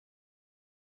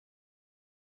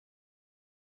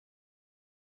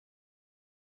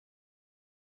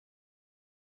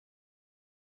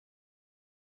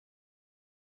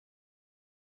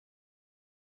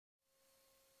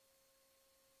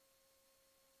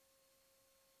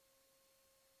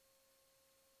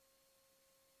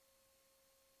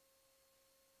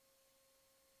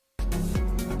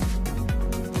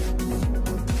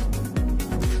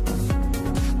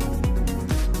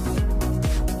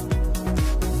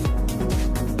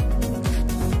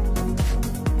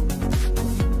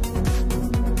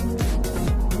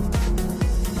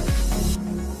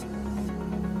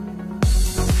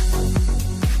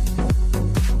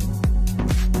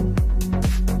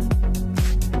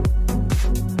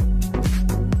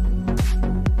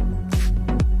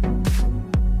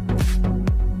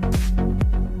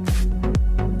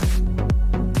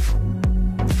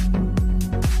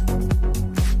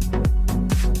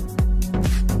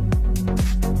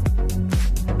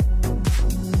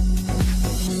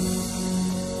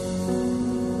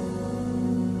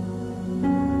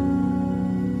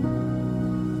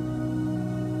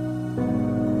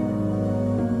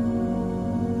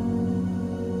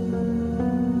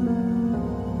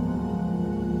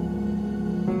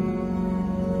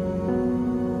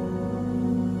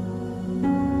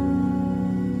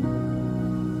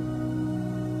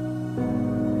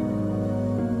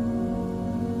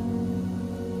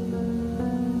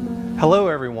Hello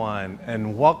everyone,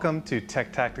 and welcome to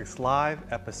Tech Tactics Live,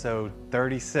 episode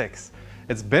 36.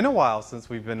 It's been a while since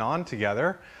we've been on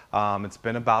together. It's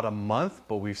been about a month,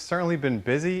 but we've certainly been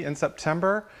busy in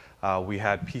September. We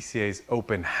had PCA's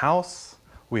open house.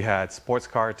 We had Sports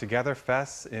Car Together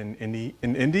Fest in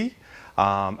Indy,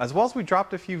 as well as we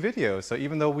dropped a few videos. So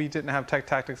even though we didn't have Tech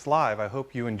Tactics Live, I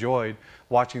hope you enjoyed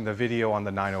watching the video on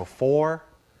the 904.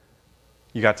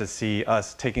 You got to see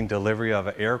us taking delivery of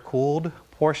an air-cooled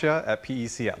Porsche at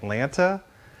PEC Atlanta,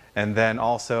 and then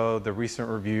also the recent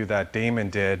review that Damon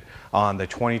did on the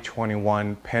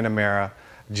 2021 Panamera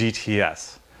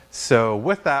GTS. So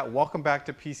with that, welcome back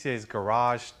to PCA's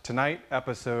Garage. Tonight,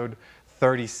 episode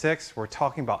 36, we're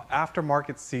talking about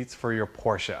aftermarket seats for your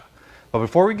Porsche. But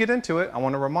before we get into it, I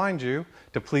want to remind you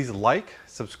to please like,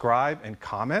 subscribe, and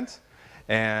comment.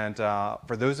 And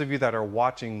for those of you that are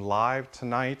watching live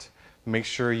tonight, make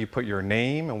sure you put your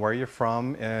name and where you're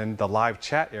from in the live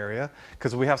chat area,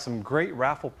 because we have some great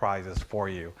raffle prizes for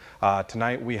you.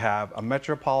 Tonight we have a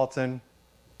Metropolitan,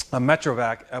 a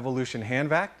Metrovac Evolution hand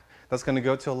vac that's going to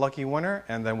go to a lucky winner,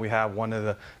 and then we have one of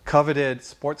the coveted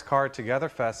Sports Car Together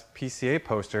Fest PCA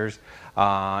posters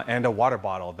and a water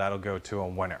bottle that'll go to a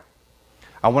winner.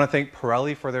 I want to thank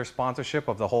Pirelli for their sponsorship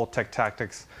of the whole Tech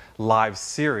Tactics Live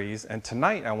series, and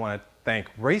tonight I want to thank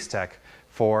Racetech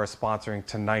for sponsoring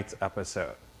tonight's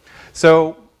episode.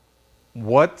 So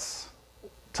what's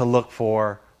to look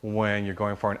for when you're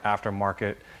going for an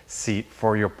aftermarket seat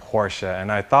for your Porsche?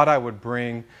 And I thought I would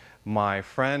bring my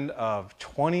friend of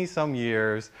 20 some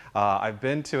years. I've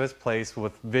been to his place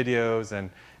with videos,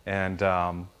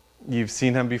 and you've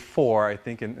seen him before, I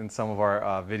think, in some of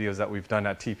our videos that we've done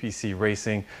at TPC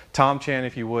Racing. Tom Chan,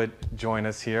 if you would join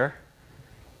us here.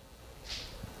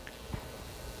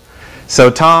 So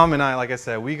Tom and I, like I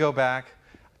said, we go back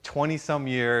 20 some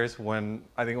years when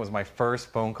I think it was my first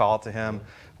phone call to him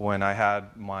when I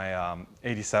had my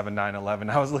 87 911.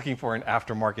 I was looking for an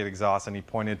aftermarket exhaust, and he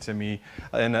pointed to me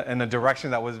in a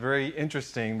direction that was very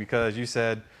interesting, because you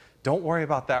said, don't worry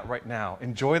about that right now.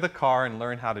 Enjoy the car and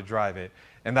learn how to drive it.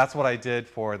 And that's what I did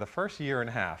for the first year and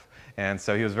a half. And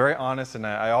so he was very honest, and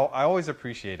I always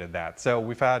appreciated that. So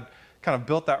we've had kind of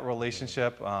built that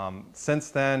relationship since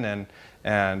then,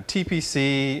 and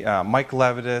TPC, Mike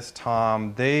Levitas,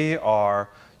 Tom, they are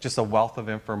just a wealth of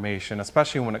information,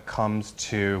 especially when it comes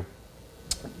to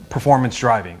performance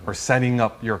driving or setting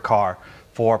up your car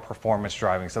for performance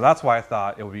driving. So that's why I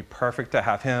thought it would be perfect to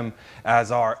have him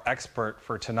as our expert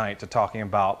for tonight to talking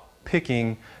about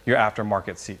picking your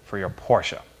aftermarket seat for your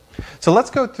Porsche. So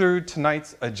let's go through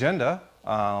tonight's agenda.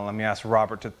 Let me ask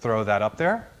Robert to throw that up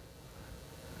there.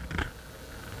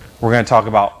 We're going to talk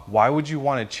about why would you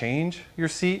want to change your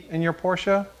seat in your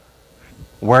Porsche,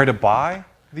 where to buy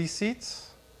these seats,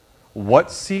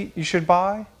 what seat you should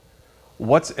buy,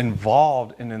 what's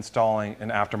involved in installing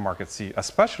an aftermarket seat,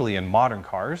 especially in modern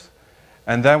cars,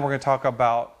 and then we're going to talk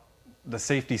about the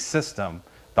safety system,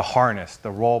 the harness, the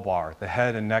roll bar, the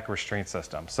head and neck restraint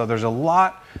system. So there's a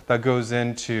lot that goes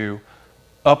into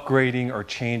upgrading or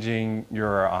changing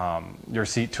your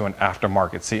seat to an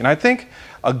aftermarket seat. And I think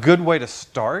a good way to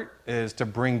start is to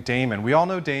bring Damon. We all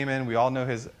know Damon. We all know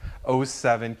his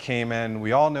 07 Cayman.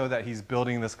 We all know that he's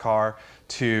building this car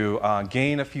to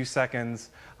gain a few seconds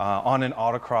on an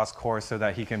autocross course so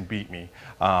that he can beat me.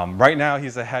 Right now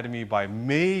he's ahead of me by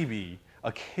maybe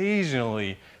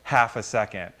occasionally half a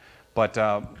second. But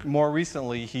more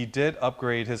recently, he did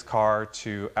upgrade his car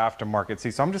to aftermarket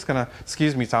seats. So I'm just going to,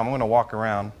 excuse me, Tom, I'm going to walk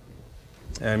around,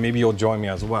 and maybe you'll join me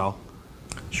as well.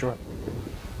 Sure.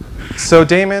 So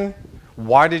Damon,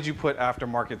 why did you put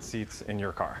aftermarket seats in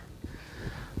your car?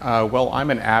 Well,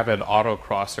 I'm an avid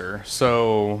autocrosser,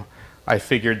 so I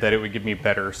figured that it would give me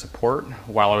better support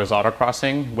while I was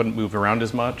autocrossing, wouldn't move around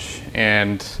as much,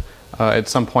 and at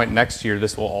some point next year,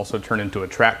 this will also turn into a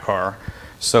track car.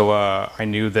 So I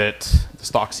knew that the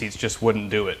stock seats just wouldn't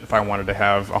do it if I wanted to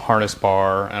have a harness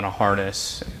bar and a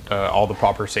harness, all the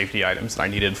proper safety items that I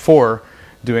needed for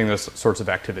doing those sorts of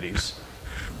activities.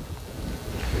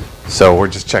 So we're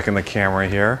just checking the camera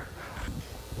here.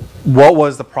 What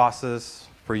was the process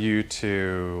for you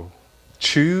to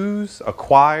choose,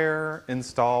 acquire,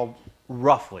 install,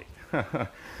 roughly?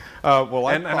 Well,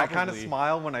 and I kind of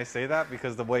smile when I say that,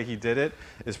 because the way he did it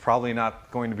is probably not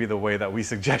going to be the way that we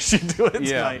suggest you do it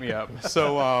tonight. Yeah.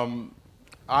 So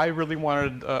I really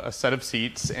wanted a set of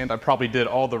seats, and I probably did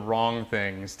all the wrong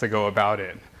things to go about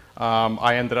it.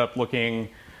 I ended up looking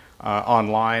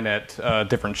online at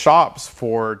different shops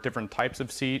for different types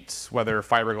of seats, whether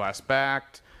fiberglass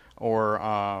backed or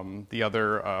the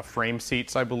other frame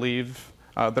seats, I believe,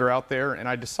 that are out there. And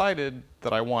I decided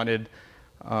that I wanted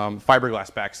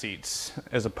fiberglass back seats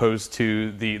as opposed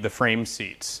to the frame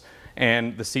seats.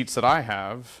 And the seats that I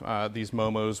have, these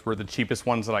Momos, were the cheapest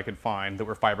ones that I could find that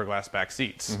were fiberglass back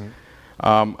seats.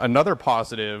 Another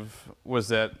positive was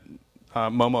that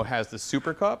Momo has the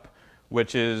Super Cup,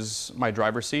 which is my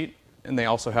driver's seat, and they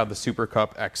also have the Super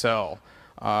Cup XL,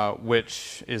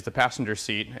 which is the passenger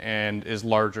seat and is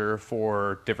larger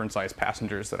for different size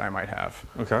passengers that I might have.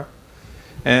 Okay.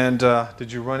 And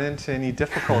did you run into any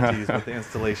difficulties with the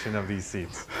installation of these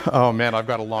seats? Oh man, I've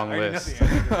got a long list.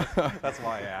 That's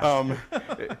why I asked.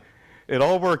 It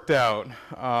all worked out.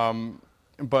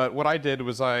 But what I did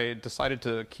was I decided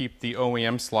to keep the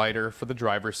OEM slider for the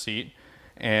driver's seat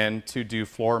and to do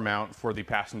floor mount for the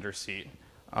passenger seat.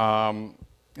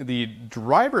 The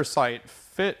driver's side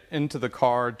fit into the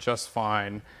car just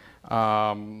fine,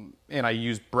 and I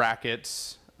used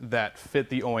brackets that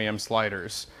fit the OEM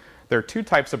sliders. There are two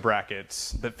types of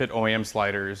brackets that fit OEM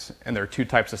sliders, and there are two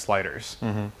types of sliders.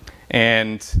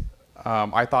 And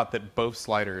I thought that both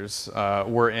sliders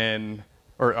were in,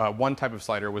 or one type of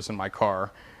slider was in my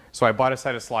car. So I bought a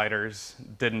set of sliders,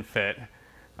 didn't fit.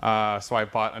 So I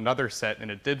bought another set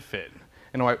and it did fit.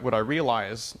 And what I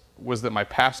realized was that my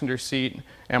passenger seat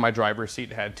and my driver's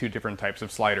seat had two different types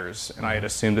of sliders, and I had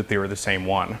assumed that they were the same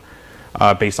one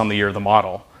based on the year of the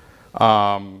model.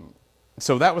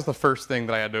 So that was the first thing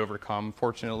that I had to overcome.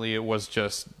 Fortunately, it was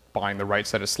just buying the right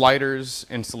set of sliders.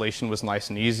 Installation was nice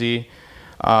and easy.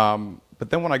 But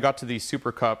then when I got to the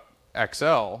Super Cup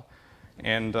XL,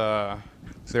 and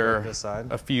there are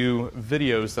a few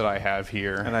videos that I have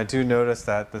here. And I do notice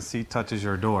that the seat touches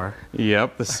your door.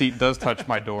 Yep, the seat does touch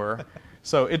my door.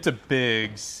 So it's a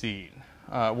big seat,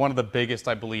 one of the biggest,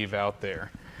 I believe, out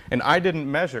there. And I didn't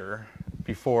measure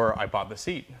before I bought the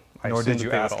seat. Nor did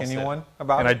you ask anyone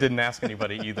about it? And I didn't ask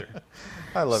anybody either.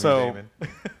 I love you,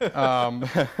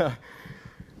 Damon.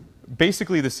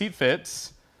 Basically, the seat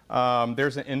fits.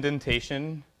 There's an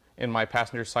indentation in my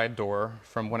passenger side door.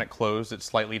 From when it closed, it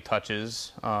slightly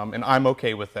touches, and I'm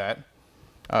okay with that.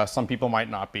 Some people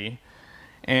might not be.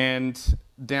 And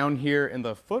down here in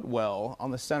the footwell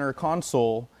on the center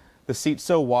console, the seat's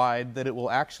so wide that it will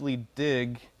actually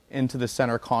dig into the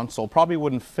center console. Probably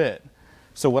wouldn't fit.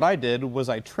 So what I did was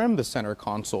I trimmed the center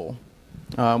console,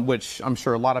 which I'm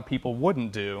sure a lot of people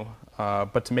wouldn't do,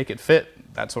 but to make it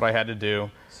fit, that's what I had to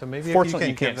do. So maybe Fortunately, if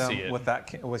you can give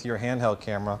them with your handheld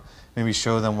camera, maybe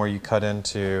show them where you cut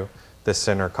into the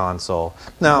center console.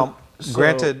 Now,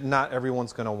 granted, not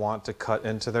everyone's going to want to cut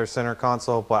into their center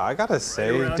console, but I gotta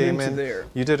say, Damon,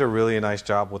 you did a really nice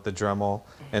job with the Dremel.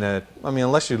 And I mean,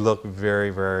 unless you look very,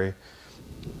 very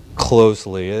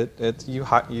closely, you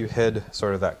hid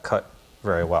sort of that cut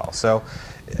very well. So,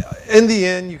 in the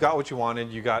end, you got what you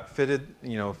wanted. You got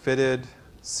fitted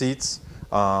seats.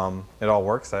 It all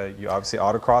works. You obviously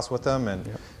autocross with them, and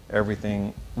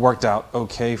everything worked out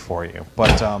okay for you.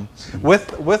 But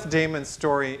with Damon's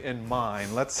story in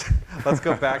mind, let's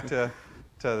go back to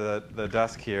the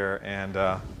desk here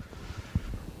and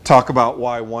talk about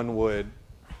why one would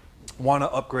want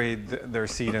to upgrade their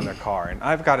seat in their car. And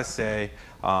I've got to say,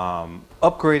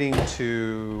 upgrading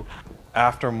to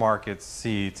aftermarket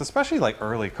seats, especially like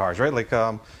early cars, right?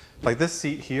 Like this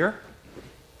seat here.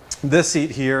 This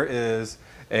seat here is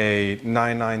a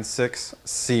 996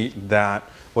 seat that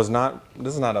was not.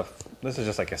 This is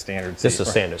just like a standard seat. This is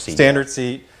a standard seat. Standard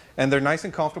seat, and they're nice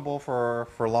and comfortable for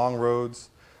long roads,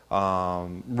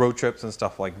 road trips and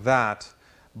stuff like that.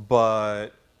 But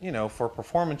for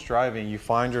performance driving, you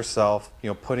find yourself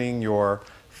putting your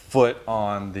foot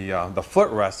on the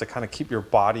footrest to kind of keep your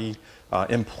body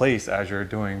in place as you're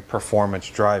doing performance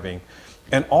driving,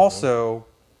 and also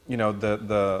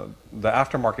the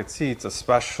aftermarket seats,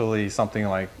 especially something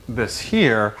like this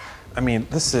here. I mean,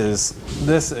 this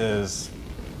is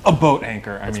a boat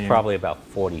anchor. It's probably about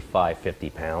 45, 50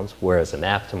 pounds, whereas an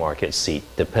aftermarket seat,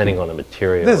 depending on the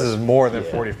material, this is more than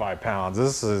 45 pounds.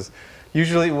 This is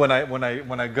usually when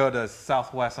I go to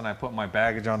Southwest and I put my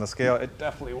baggage on the scale, it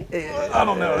definitely, I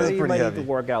don't know, it's pretty heavy. You might need to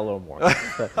work out a little more.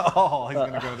 Oh, he's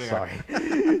gonna go there.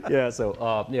 Sorry.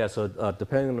 So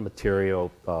depending on the material,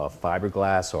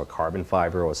 fiberglass or carbon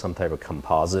fiber or some type of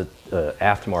composite,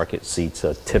 aftermarket seats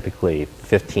are typically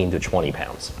 15 to 20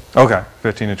 pounds. Okay,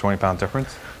 15 to 20 pound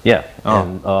difference. Yeah,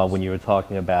 and when you were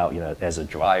talking about, as a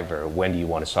driver, when do you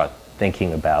want to start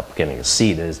thinking about getting a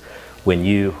seat is when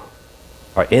you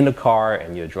are in a car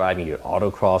and you're driving your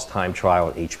autocross time trial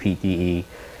at HPDE,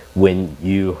 when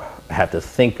you have to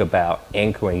think about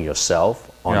anchoring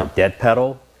yourself on a dead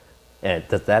pedal, and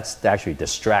that's actually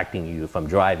distracting you from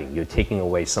driving. You're taking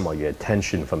away some of your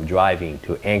attention from driving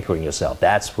to anchoring yourself.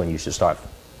 That's when you should start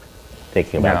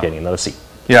thinking about getting another seat.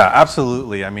 Yeah,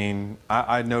 absolutely. I mean,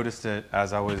 I noticed it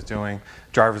as I was doing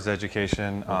driver's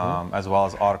education, as well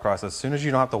as autocross. As soon as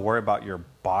you don't have to worry about your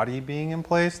body being in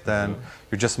place, then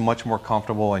you're just much more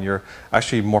comfortable, and you're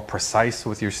actually more precise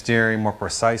with your steering, more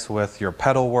precise with your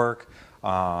pedal work.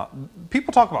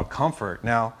 People talk about comfort.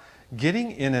 Now,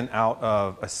 getting in and out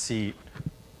of a seat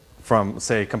from,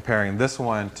 say, comparing this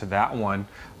one to that one,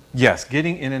 yes,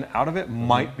 getting in and out of it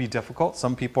might be difficult.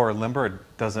 Some people are limber.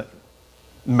 It doesn't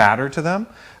matter to them,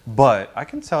 but I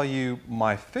can tell you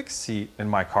my fixed seat in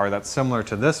my car that's similar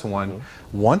to this one,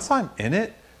 once I'm in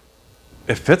it,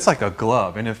 it fits like a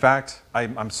glove. And in fact,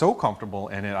 I'm so comfortable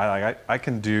in it, I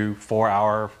can do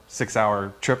 4-hour,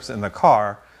 6-hour trips in the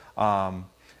car. And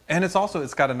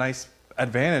it's got a nice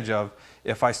advantage of,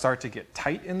 if I start to get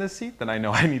tight in the seat, then I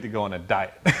know I need to go on a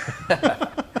diet.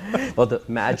 Well, the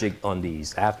magic on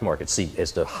these aftermarket seats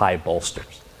is the high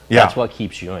bolsters. Yeah. That's what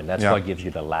keeps you in. That's what gives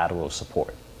you the lateral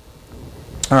support.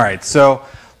 All right, so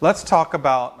let's talk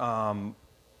about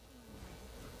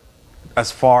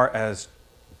as far as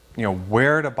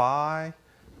where to buy.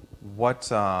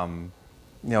 What I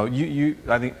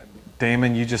think,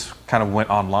 Damon, you just kind of went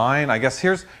online. I guess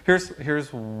here's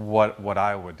what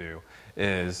I would do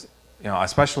is,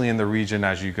 especially in the region,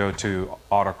 as you go to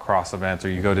autocross events or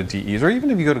you go to DEs, or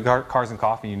even if you go to Cars and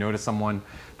Coffee, you notice someone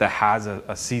that has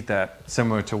a seat that's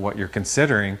similar to what you're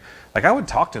considering, like I would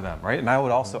talk to them, right? And I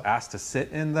would also ask to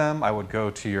sit in them. I would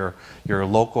go to your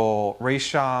local race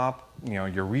shop,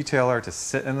 your retailer, to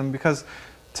sit in them, because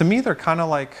to me they're kind of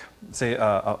like, say,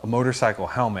 a motorcycle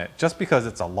helmet. Just because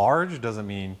it's a large doesn't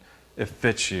mean it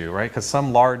fits you, right? Because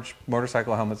some large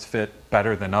motorcycle helmets fit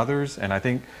better than others, and I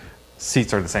think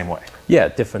seats are the same way. Yeah,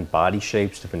 different body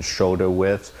shapes, different shoulder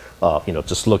widths.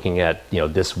 Just looking at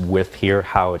this width here,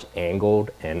 how it's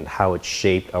angled and how it's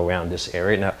shaped around this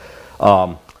area.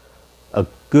 Now, a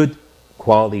good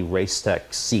quality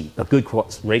Racetech seat, a good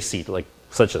race seat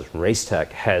such as Racetech,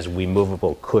 has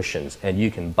removable cushions, and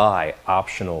you can buy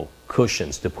optional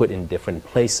cushions to put in different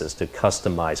places to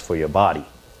customize for your body.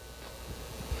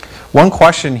 One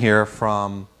question here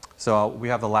so we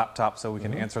have the laptop so we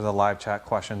can answer the live chat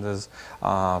questions, is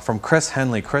from Chris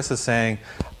Henley. Chris is saying,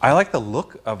 I like the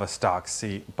look of a stock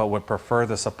seat, but would prefer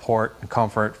the support and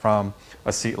comfort from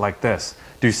a seat like this.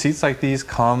 Do seats like these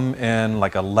come in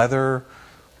like a leather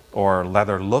or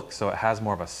leather look, so it has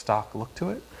more of a stock look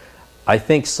to it? I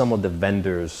think some of the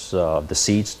vendors, the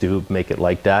seats do make it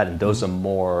like that, and those are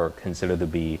more considered to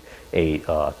be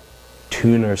a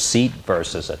tuner seat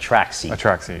versus a track seat. A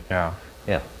track seat, yeah.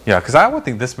 Yeah. Yeah, because I would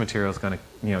think this material is going to,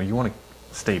 you want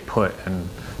to stay put, and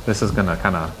this is going to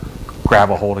kind of grab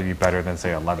a hold of you better than,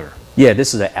 say, a leather. Yeah,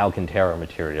 this is an Alcantara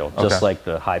material, just like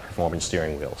the high performance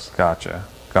steering wheels. Gotcha.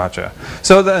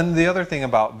 So then the other thing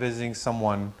about visiting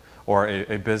someone or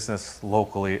a business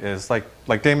locally is,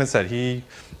 like Damon said, he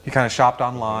kind of shopped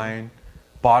online,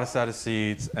 bought a set of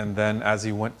seats, and then as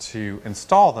he went to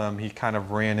install them, he kind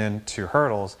of ran into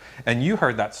hurdles. And you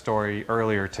heard that story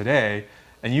earlier today,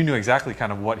 and you knew exactly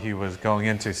kind of what he was going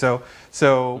into.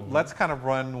 So let's kind of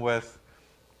run with,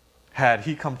 had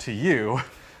he come to you,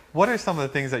 what are some of the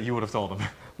things that you would have told him?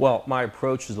 Well, my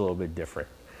approach is a little bit different.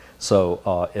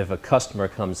 So if a customer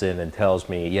comes in and tells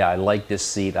me, yeah, I like this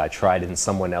seat, I tried it in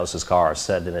someone else's car, I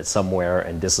sat in it somewhere,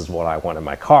 and this is what I want in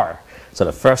my car. So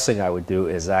the first thing I would do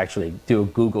is actually do a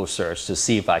Google search to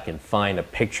see if I can find a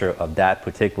picture of that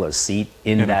particular seat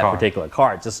in that particular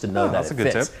car, just to know that it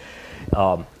fits. That's a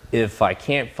good tip. If I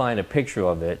can't find a picture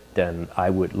of it, then I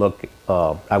would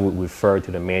refer to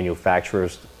the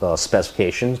manufacturer's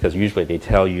specifications, because usually they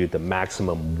tell you the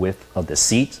maximum width of the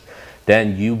seat.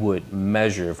 Then you would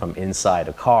measure from inside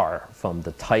a car, from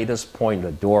the tightest point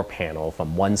of the door panel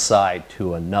from one side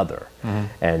to another,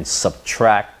 and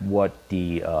subtract what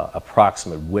the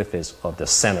approximate width is of the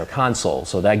center console.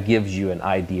 So that gives you an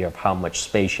idea of how much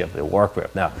space you have to work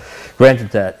with. Now,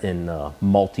 granted that in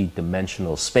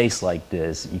multi-dimensional space like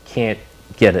this, you can't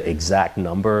get an exact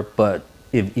number, but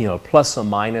if plus or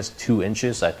minus 2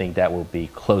 inches, I think that will be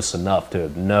close enough to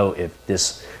know if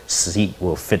this seat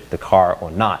will fit the car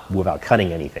or not without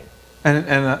cutting anything.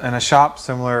 And a shop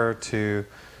similar to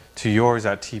yours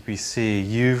at TPC,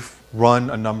 you've run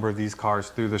a number of these cars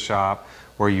through the shop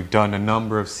where you've done a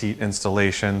number of seat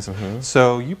installations.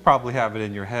 So you probably have it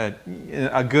in your head,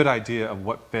 a good idea of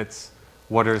what fits,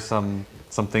 what are some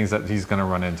things that he's going to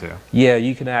run into. Yeah,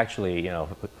 you can actually,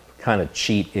 kind of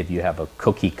cheat if you have a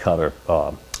cookie cutter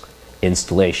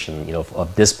installation,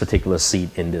 of this particular seat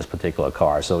in this particular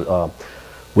car. So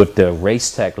with the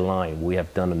Racetech line, we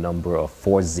have done a number of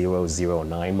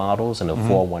 4009 models and the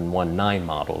 4119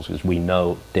 models, because we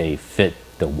know they fit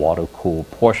the water-cooled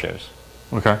Porsches.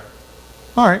 Okay.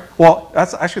 All right. Well,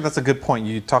 that's a good point.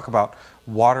 You talk about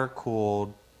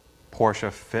water-cooled Porsche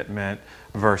fitment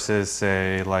versus,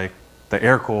 say, like the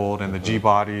air-cooled and the G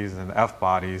bodies and the F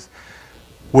bodies.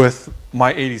 With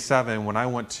my 87, when I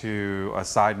went to a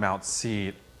side mount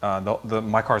seat,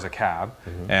 my car's a cab,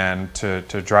 and to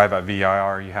drive at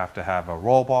VIR, you have to have a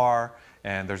roll bar,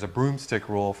 and there's a broomstick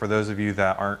rule. For those of you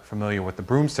that aren't familiar with the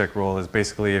broomstick rule, is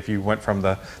basically if you went from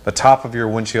the top of your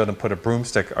windshield and put a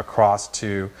broomstick across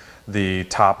to the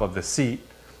top of the seat,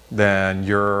 then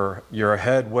your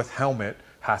head with helmet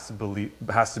has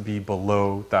to be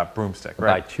below that broomstick,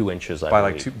 right? By 2 inches, I by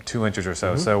believe. like two inches or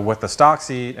so. So with the stock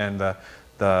seat and the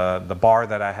bar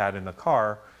that I had in the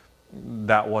car,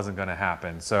 that wasn't going to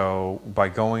happen. So by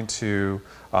going to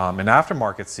an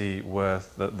aftermarket seat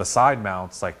with the side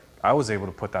mounts, like I was able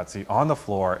to put that seat on the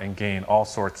floor and gain all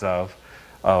sorts of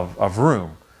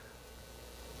room.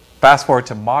 Fast forward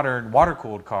to modern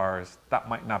water-cooled cars, that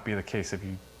might not be the case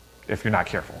if you're not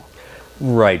careful.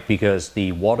 Right, because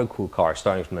the water-cooled cars,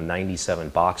 starting from the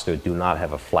 97 Boxster, do not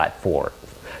have a flat floor.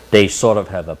 They sort of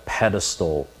have a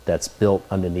pedestal that's built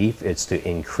underneath. It's to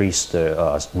increase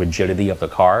the rigidity of the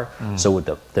car. So with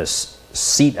the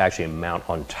seat actually mount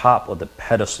on top of the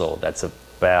pedestal that's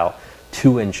about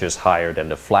 2 inches higher than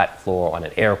the flat floor on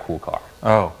an air-cooled car.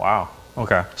 Oh, wow.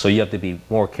 Okay. So you have to be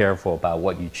more careful about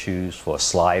what you choose for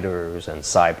sliders and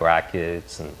side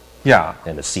brackets and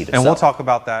the seat itself. And we'll talk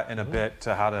about that in a bit,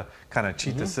 to how to kind of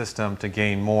cheat the system to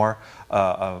gain more.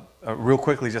 Real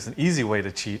quickly, just an easy way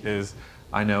to cheat is,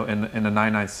 I know in the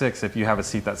 996, if you have a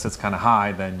seat that sits kind of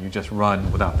high, then you just run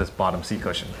without this bottom seat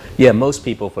cushion. Yeah, most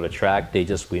people for the track, they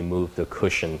just remove the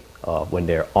cushion when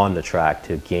they're on the track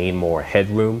to gain more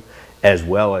headroom, as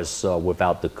well as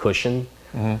without the cushion.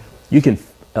 You can,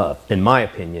 in my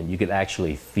opinion, you could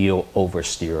actually feel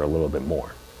oversteer a little bit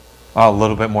more. A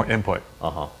little bit more input.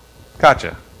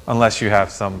 Gotcha. Unless you have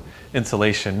some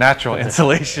insulation, natural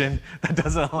insulation, that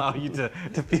doesn't allow you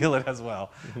to feel it as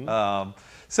well.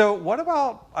 So what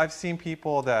about, I've seen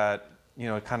people that,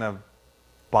 kind of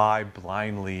buy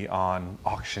blindly on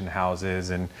auction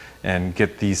houses and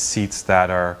get these seats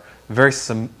that are very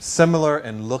similar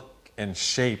in look and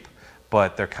shape,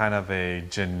 but they're kind of a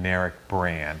generic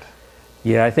brand.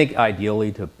 Yeah, I think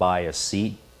ideally to buy a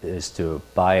seat is to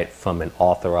buy it from an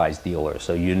authorized dealer.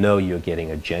 So you're getting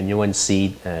a genuine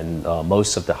seat, and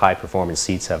most of the high performance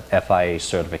seats have FIA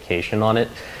certification on it.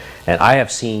 And I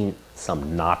have seen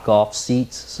some knockoff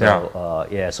seats. So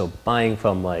so buying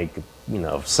from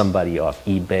somebody off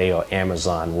eBay or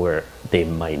Amazon where they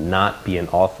might not be an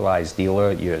authorized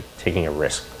dealer, you're taking a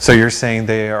risk. So you're saying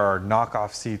they are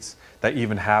knockoff seats that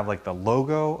even have like the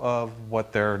logo of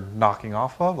what they're knocking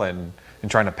off of and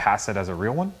trying to pass it as a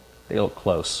real one? They look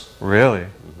close. Really?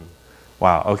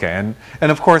 Wow. Okay.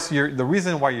 And of course, the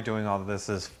reason why you're doing all of this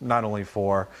is not only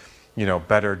for,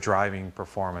 better driving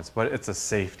performance, but it's a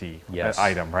safety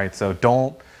item, right? So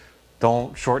don't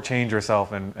shortchange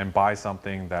yourself and buy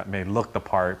something that may look the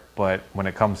part, but when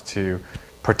it comes to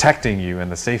protecting you in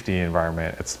the safety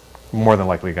environment, it's more than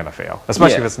likely going to fail,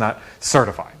 especially if it's not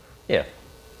certified. Yeah,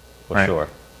 for sure.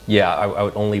 Yeah, I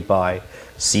would only buy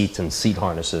seats and seat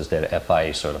harnesses that are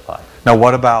FIA certified. Now,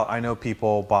 what about, I know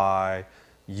people buy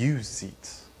used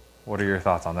seats. What are your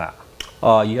thoughts on that?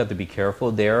 You have to be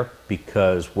careful there,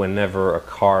 because whenever a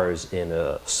car is in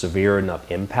a severe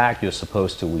enough impact, you're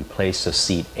supposed to replace the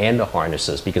seat and the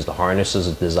harnesses, because the harnesses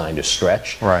are designed to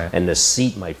stretch, and the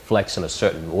seat might flex in a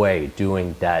certain way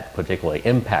during that particular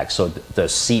impact. So the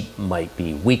seat might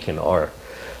be weakened or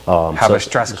have a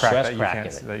stress crack that you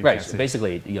can't see. Right. So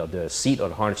basically, the seat or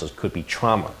the harnesses could be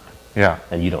trauma. Yeah.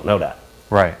 And you don't know that.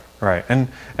 Right. Right. And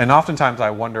oftentimes I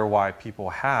wonder why people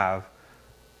have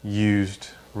used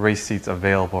race seats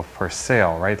available for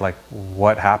sale, right? Like,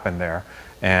 what happened there?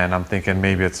 And I'm thinking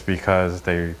maybe it's because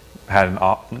they had an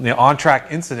on-track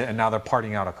incident and now they're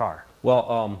parting out a car.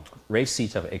 Well, race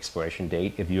seats have an expiration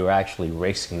date. If you're actually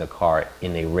racing the car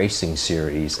in a racing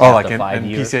series, like in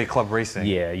PCA Club Racing.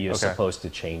 Yeah, you're supposed to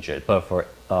change it. But for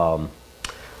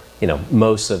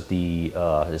most of the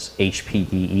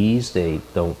HPDEs, they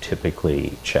don't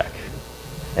typically check.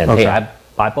 And hey,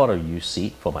 I bought a used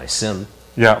seat for my sim.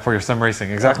 Yeah, for your sim racing,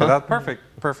 exactly. That's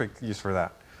perfect use for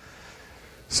that.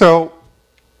 So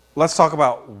let's talk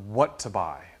about what to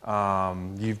buy.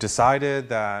 You've decided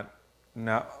that.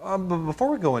 Now, but before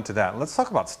we go into that, let's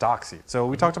talk about stock seats. So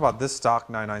we talked about this stock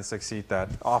 996 seat that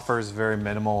offers very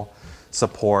minimal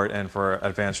support, and for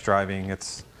advanced driving,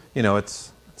 it's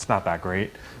not that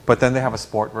great. But then they have a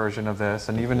sport version of this,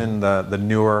 and even in the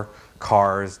newer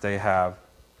cars, they have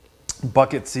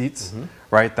bucket seats,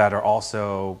 right? That are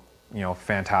also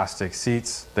fantastic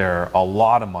seats. They're a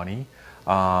lot of money.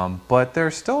 but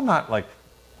they're still not like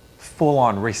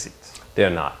full-on race seats. They're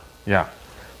not. Yeah.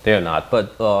 They're not,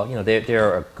 but you know,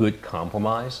 they're a good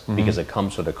compromise because it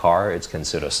comes with the car. It's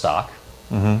considered stock,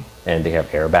 and they have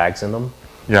airbags in them.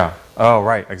 Yeah. Oh,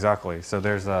 right. Exactly. So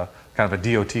there's a kind of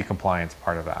a DOT compliance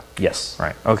part of that. Yes.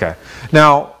 Right. Okay.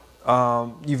 Now,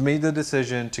 you've made the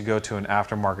decision to go to an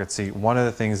aftermarket seat. One of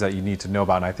the things that you need to know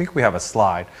about, and I think we have a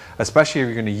slide, especially if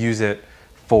you're going to use it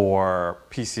for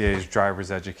PCA's driver's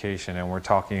education, and we're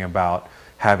talking about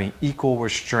having equal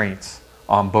restraints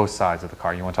on both sides of the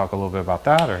car. You want to talk a little bit about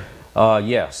that, or?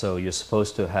 Yeah, so you're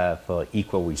supposed to have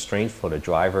equal restraint for the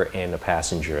driver and the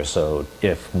passenger. So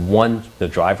if the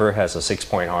driver has a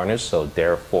 6-point harness, so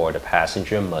therefore the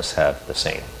passenger must have the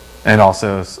same. And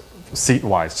also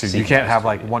seat-wise too. You can't Seat-wise, have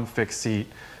like one fixed seat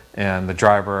in the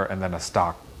driver and then a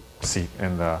stock seat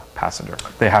in the passenger.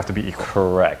 They have to be equal.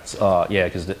 Correct. Yeah,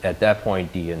 because at that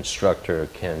point the instructor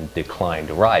can decline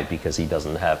the ride because he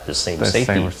doesn't have the same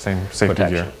safety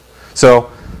protection. Gear.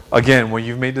 So again, when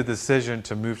you've made the decision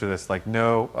to move to this, like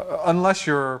unless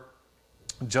you're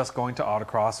just going to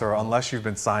autocross or unless you've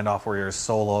been signed off where you're a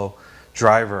solo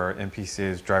driver in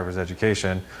PCA's driver's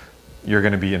education, you're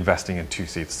going to be investing in 2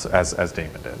 seats as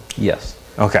Damon did. Yes.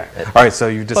 Okay. All right. So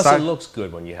you decide. Plus, it looks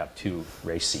good when you have 2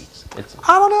 race seats.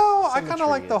 I don't know. I kind of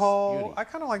like the is whole. beauty. I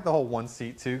kind of like the whole 1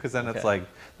 seat too, because then it's like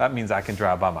that means I can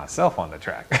drive by myself on the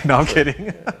track. No, I'm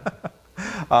kidding.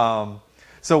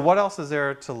 So what else is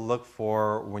there to look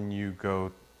for when you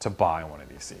go to buy one of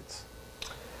these seats?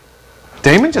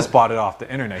 Damon just bought it off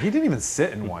the internet. He didn't even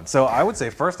sit in one. So I would say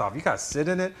first off, you gotta sit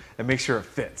in it and make sure it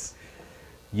fits.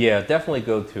 Yeah, definitely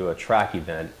go to a track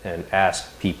event and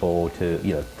ask people to,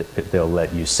 you know, they'll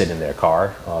let you sit in their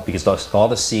car because all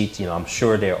the seats, you know, I'm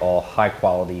sure they're all high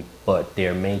quality, but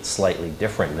they're made slightly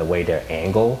different in the way they're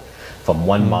angled from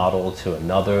one model to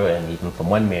another and even from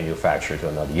one manufacturer to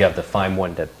another. You have to find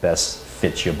one that best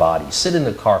fits your body. Sit in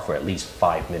the car for at least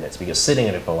 5 minutes because sitting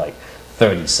in it for like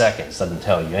 30 seconds doesn't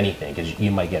tell you anything because you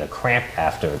might get a cramp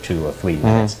after 2 or 3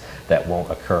 minutes that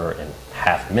won't occur in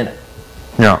half a minute.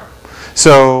 Yeah.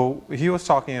 So he was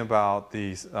talking about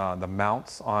these the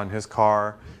mounts on his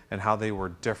car and how they were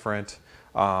different.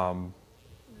 You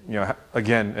know,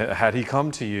 again, had he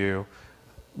come to you,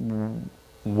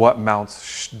 what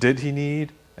mounts did he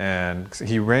need? And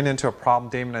he ran into a problem,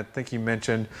 Damon, I think you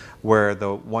mentioned, where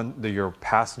your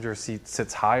passenger seat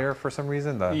sits higher for some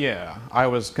reason. Yeah, I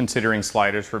was considering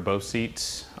sliders for both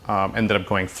seats. Ended up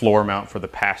going floor mount for the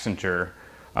passenger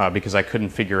because I couldn't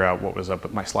figure out what was up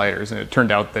with my sliders. And it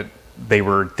turned out that they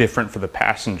were different for the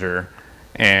passenger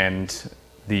and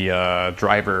the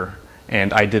driver.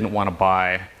 And I didn't want to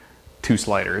buy 2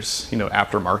 sliders, you know,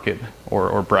 aftermarket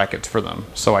or brackets for them.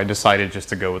 So I decided just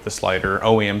to go with the slider,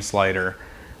 OEM slider,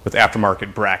 with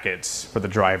aftermarket brackets for the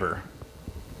driver.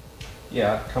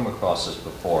 Yeah, I've come across this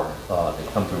before. They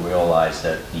come to realize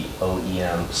that the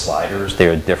OEM sliders,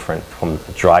 they're different from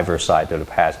the driver's side to the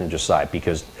passenger side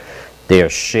because they are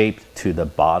shaped to the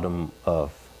bottom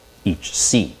of each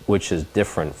seat, which is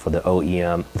different for the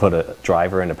OEM, for the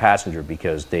driver and the passenger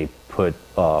because they put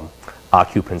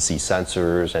occupancy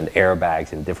sensors and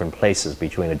airbags in different places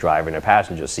between the driver and the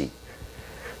passenger seat.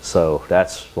 So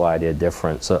that's why they're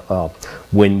different. So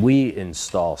when we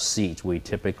install seats, we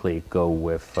typically go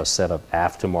with a set of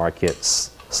aftermarket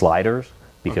sliders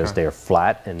because they're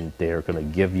flat and they're going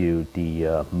to give you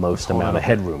the most amount of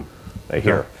headroom right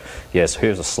here. Yes,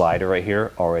 here's a slider right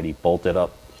here, already bolted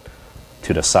up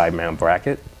to the side mount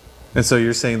bracket. And so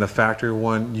you're saying the factory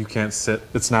one, you can't sit,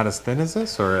 it's not as thin as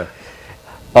this, or?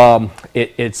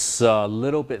 It's a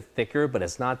little bit thicker, but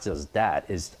it's not just that.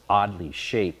 It's oddly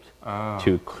shaped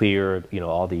to clear, you know,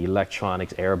 all the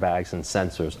electronics, airbags, and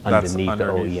sensors underneath the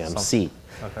OEM seat.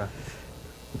 Okay.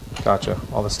 Gotcha.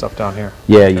 All the stuff down here.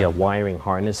 Yeah, yeah, wiring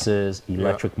harnesses,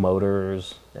 electric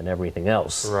motors, and everything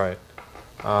else. Right.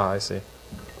 I see.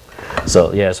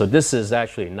 So yeah, so this is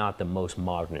actually not the most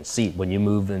modern seat. When you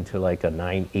move into like a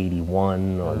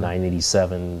 981 or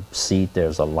 987 seat,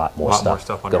 there's a lot more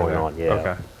stuff going on. Yeah.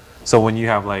 Okay. So when you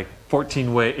have like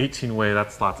 14-way, 18-way,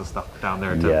 that's lots of stuff down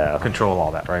there to control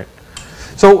all that, right?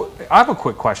 So I have a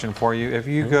quick question for you. If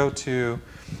you go to,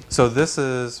 so this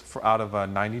is out of a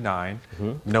 99,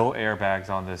 no airbags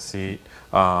on this seat.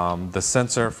 The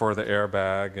sensor for the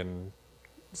airbag and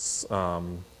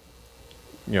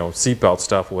you know, seatbelt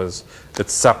stuff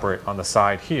it's separate on the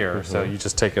side here, so you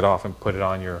just take it off and put it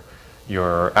on your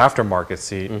aftermarket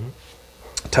seat.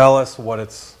 Tell us what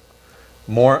it's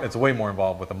way more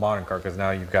involved with a modern car because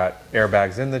now you've got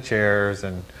airbags in the chairs,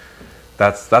 and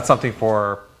that's something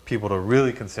for people to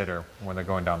really consider when they're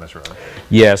going down this road?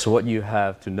 Yeah, so what you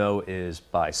have to know is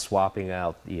by swapping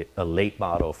out a late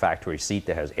model factory seat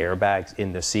that has airbags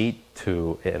in the seat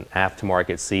to an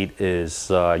aftermarket seat is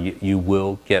you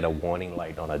will get a warning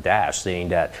light on a dash saying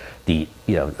that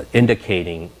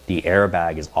indicating the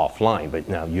airbag is offline. But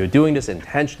now you're doing this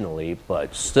intentionally,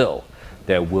 but still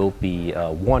there will be a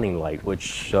warning light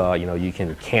which you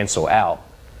can cancel out.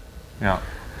 Yeah.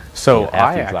 So after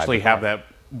I you drive actually the car. have that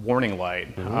warning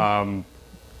light.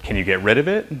 Can you get rid of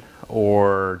it,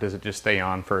 or does it just stay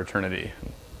on for eternity?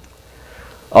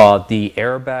 The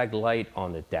airbag light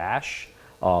on the dash,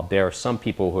 there are some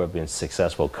people who have been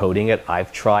successful coding it.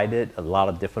 I've tried it a lot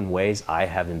of different ways. I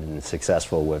haven't been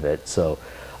successful with it. So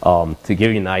to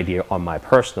give you an idea, on my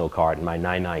personal car, my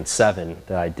 997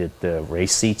 that I did the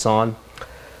race seats on,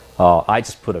 I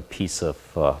just put a piece of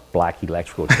black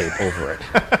electrical tape over it.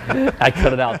 I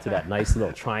cut it out to that nice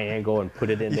little triangle and put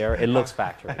it in there. It looks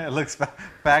factory. It looks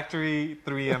factory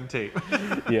 3M tape.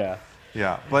 Yeah.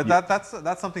 Yeah, but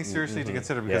that's something seriously to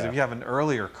consider, because if you have an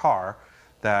earlier car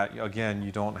that, again,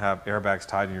 you don't have airbags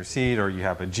tied in your seat, or you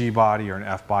have a G body or an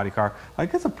F body car,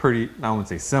 like, it's a pretty, I wouldn't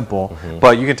say simple,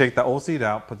 but you can take the old seat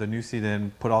out, put the new seat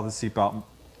in, put all the seatbelt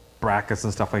brackets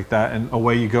and stuff like that, and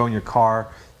away you go in your car.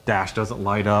 Dash doesn't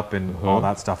light up and all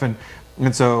that stuff. And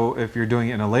so if you're doing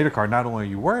it in a later car, not only are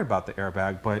you worried about the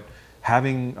airbag, but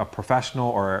having a professional,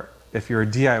 or if you're a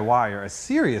DIYer, a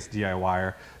serious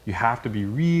DIYer, you have to be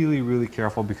really, really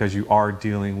careful, because you are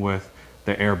dealing with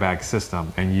the airbag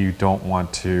system and you don't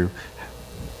want to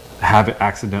have it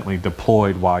accidentally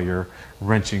deployed while you're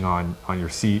wrenching on your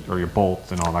seat or your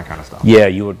bolts and all that kind of stuff. Yeah,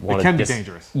 you would want to. It can be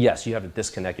dangerous. Yes, you have to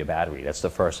disconnect your battery. That's the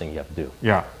first thing you have to do.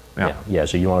 Yeah. Yeah.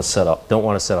 So you want to don't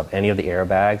want to set up any of the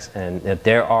airbags. And if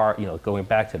there are, going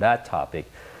back to that topic,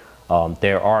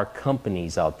 there are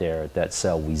companies out there that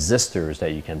sell resistors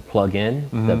that you can plug in,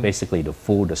 that basically to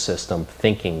fool the system,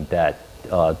 thinking that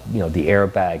the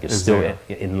airbag is still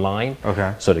in line.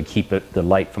 Okay. So to keep the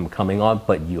light from coming on,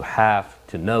 but you have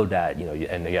to know that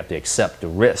and you have to accept the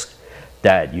risk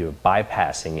that you're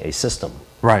bypassing a system.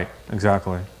 Right.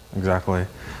 Exactly.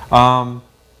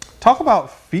 Talk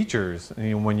about features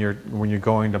when you're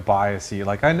going to buy a seat.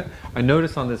 Like I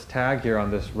noticed on this tag here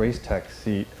on this Race Tech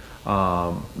seat,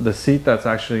 the seat that's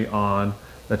actually on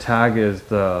the tag is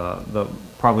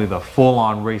probably the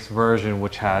full-on race version,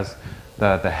 which has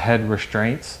the head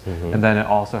restraints, and then it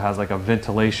also has like a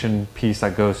ventilation piece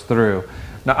that goes through.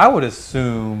 Now I would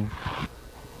assume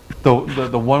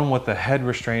the one with the head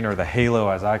restraint, or the halo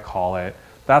as I call it,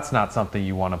 that's not something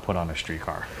you want to put on a street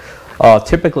car.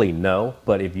 Typically no,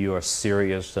 but if you are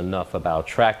serious enough about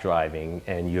track driving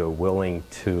and you're willing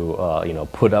to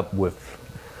put up with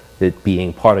it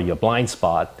being part of your blind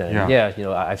spot, then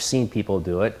I've seen people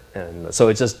do it, and so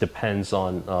it just depends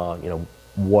on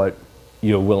what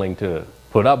you're willing to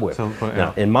put up with.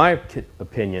 Now, in my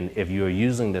opinion, if you're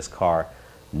using this car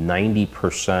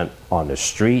 90% on the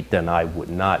street, then I would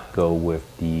not go with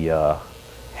the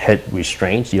head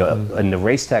restraints. In the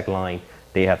Race Tech line,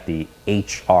 they have the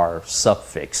HR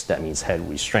suffix, that means head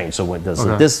restraint. So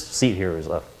this seat here is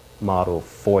a model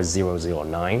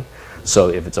 4009. So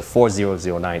if it's a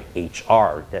 4009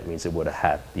 HR, that means it would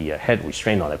have the head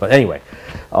restraint on it. But anyway,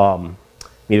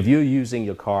 if you're using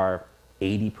your car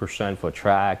 80% for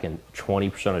track and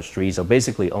 20% of street, so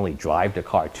basically only drive the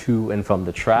car to and from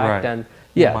the track,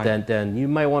 then you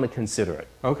might want to consider it.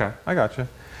 Okay, I gotcha.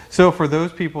 So for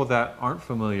those people that aren't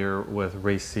familiar with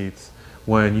race seats,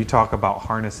 when you talk about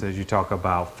harnesses, you talk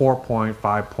about 4-point,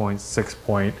 5-point,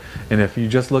 6-point, and if you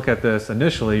just look at this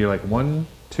initially, you're like 1,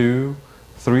 2,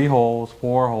 3 holes,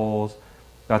 4 holes,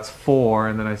 that's 4,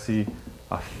 and then I see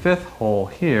a 5th hole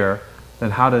here. Then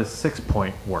how does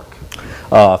 6-point work?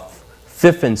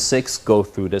 5th and 6th go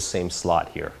through this same slot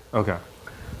here. Okay.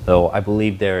 So I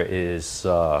believe there is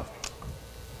a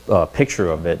picture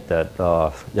of it that,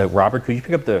 Robert, could you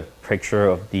pick up the picture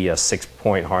of the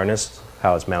 6-point harness,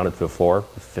 how it's mounted to the floor,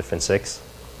 5th and 6th?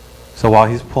 So while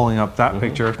he's pulling up that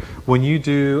picture, when you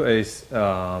do this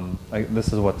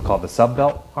is what's called the sub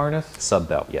belt harness? Sub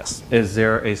belt, yes. Is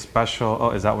there a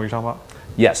special, is that what you're talking about?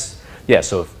 Yes. Yeah,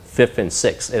 so 5th and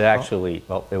 6th, it actually,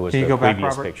 it was the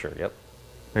previous picture, yep.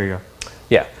 There you go.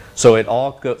 Yeah, so it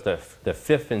all goes, the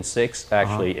 5th and 6th,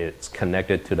 actually, it's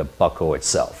connected to the buckle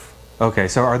itself. Okay,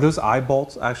 so are those eye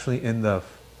bolts actually in the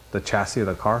chassis of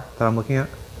the car that I'm looking at?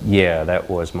 Yeah, that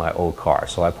was my old car.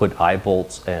 So I put eye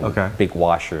bolts and big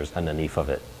washers underneath of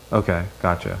it. Okay,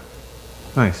 gotcha.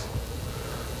 Nice.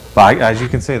 But as you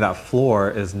can see, that floor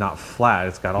is not flat.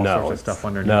 It's got all sorts of stuff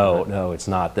underneath. No, it's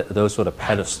not. Those were the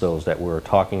pedestals that we were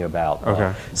talking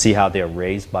about. See how they're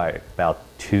raised by about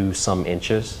 2 some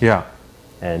inches? Yeah.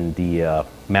 and the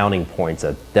mounting points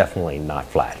are definitely not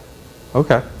flat.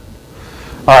 Okay.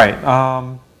 All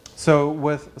right. So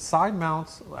with side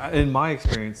mounts, in my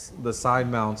experience, the side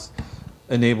mounts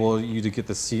enable you to get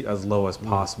the seat as low as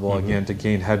possible, again, to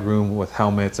gain headroom with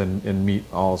helmets and meet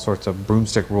all sorts of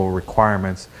broomstick rule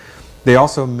requirements. They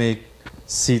also make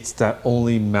seats that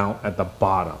only mount at the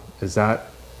bottom. Is that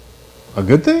a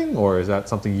good thing, or is that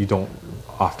something you don't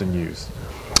often use?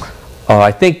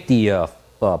 I think the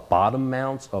bottom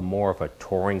mounts are more of a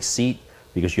touring seat,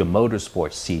 because your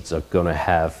motorsport seats are going to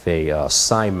have a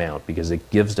side mount because it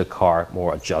gives the car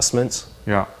more adjustments.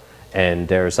 Yeah. And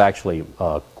there's actually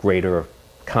a greater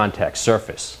contact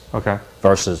surface. Okay.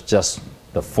 Versus just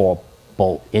the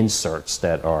 4-bolt inserts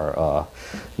that are,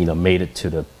 mated to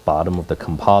the bottom of the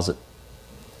composite.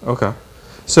 Okay.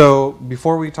 So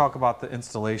before we talk about the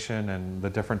installation and the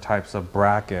different types of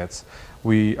brackets,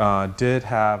 we did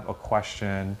have a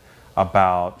question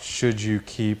about should you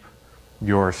keep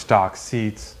your stock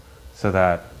seats so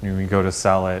that when you go to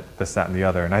sell it, this, that, and the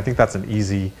other. And I think that's an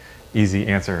easy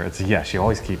answer. It's a yes. You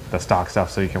always keep the stock stuff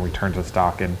so you can return to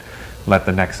stock and let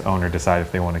the next owner decide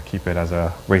if they want to keep it as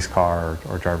a race car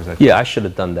or driver's ed. Yeah, I should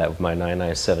have done that with my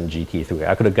 997 GT3.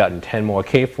 I could have gotten 10 more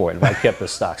K for it if I kept the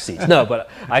stock seats. No, but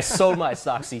I sold my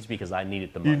stock seats because I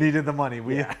needed the money. You needed the money.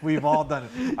 We've all done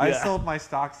it. I sold my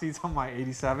stock seats on my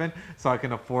 87 so I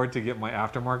can afford to get my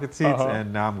aftermarket seats,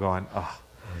 and now I'm going, oh.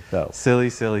 No. Silly.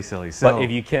 So, but if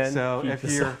you can, keep the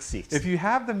stock seats. If you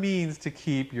have the means to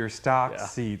keep your stock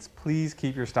seats, please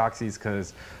keep your stock seats,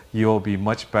 because you'll be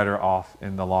much better off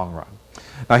in the long run.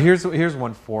 Now, here's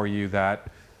one for you that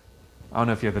I don't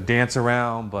know if you have to dance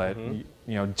around, but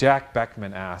Jack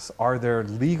Beckman asks, are there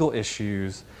legal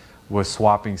issues with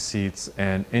swapping seats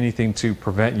and anything to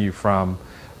prevent you from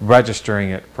registering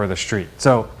it for the street?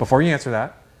 So before you answer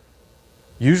that,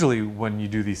 usually when you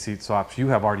do these seat swaps, you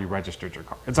have already registered your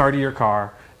car. It's already your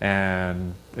car,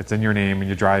 and it's in your name, and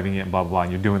you're driving it, and blah, blah, blah,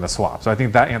 and you're doing the swap. So I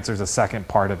think that answers the second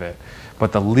part of it.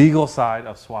 But the legal side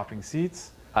of swapping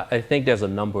seats? I think there's a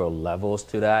number of levels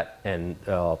to that, and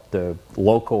the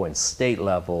local and state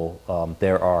level,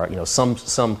 there are,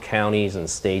 some counties and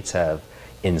states have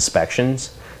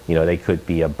inspections. They could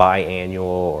be a biannual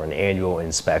or an annual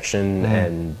inspection,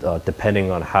 and depending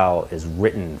on how it's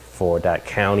written for that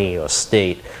county or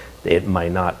state, it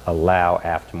might not allow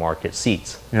aftermarket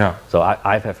seats. Yeah. So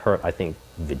I have heard, I think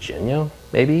Virginia,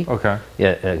 maybe. Okay.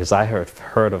 Yeah, because I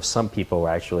heard of some people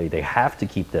actually they have to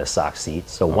keep their stock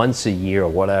seats. So once a year or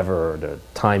whatever the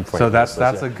time frame. So that's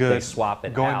a good. They swap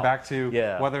it going out. Back to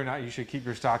whether or not you should keep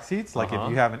your stock seats. Like if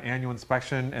you have an annual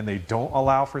inspection and they don't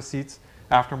allow for seats,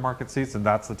 aftermarket seats, and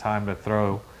that's the time to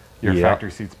throw your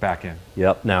factory seats back in.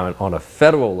 Yep. Now on a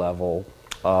federal level,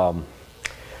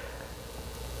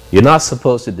 you're not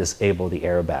supposed to disable the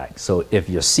airbag. So if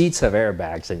your seats have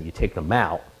airbags and you take them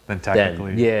out, then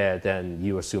technically, then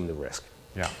you assume the risk.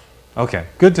 Yeah. Okay.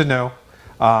 Good to know.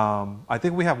 I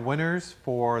think we have winners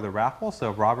for the raffle.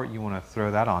 So Robert, you want to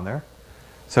throw that on there?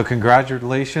 So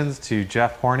congratulations to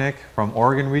Jeff Hornick from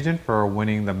Oregon Region for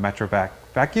winning the Metrovac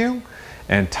vacuum.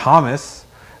 And Thomas,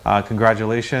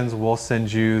 congratulations. We'll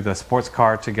send you the Sports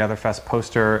Car Together Fest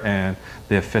poster and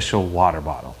the official water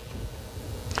bottle.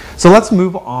 So let's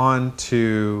move on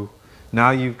to,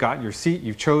 now you've got your seat,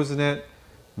 you've chosen it,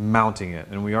 mounting it.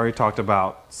 And we already talked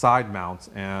about side mounts,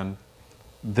 and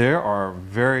there are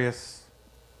various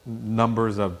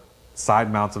numbers of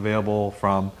side mounts available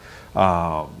from,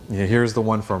 here's the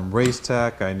one from Race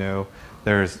Tech. I know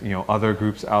there's, other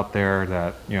groups out there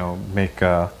that, make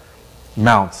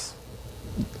mounts,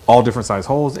 all different size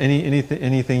holes.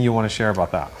 Anything you want to share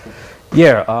about that?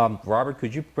 Yeah, Robert,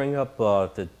 could you bring up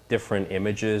the different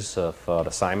images of the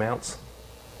side mounts?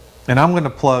 And I'm going to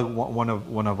plug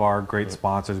one of our great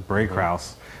sponsors,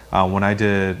 Braykraus. When I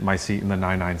did my seat in the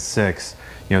 996,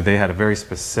 they had a very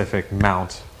specific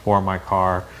mount for my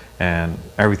car, and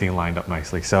everything lined up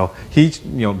nicely. So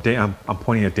I'm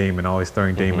pointing at Damon, always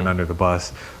throwing Damon under the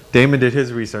bus. Damon did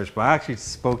his research, but I actually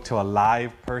spoke to a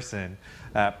live person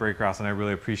at Braycross, and I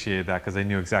really appreciated that because they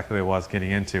knew exactly what I was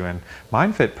getting into, and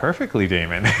mine fit perfectly,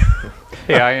 Damon.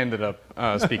 Hey, I ended up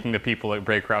speaking to people at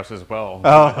Braycross as well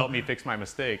to help me fix my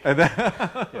mistake. So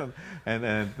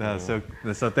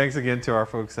thanks again to our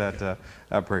folks at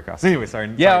Braycross. Anyway, sorry.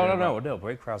 No,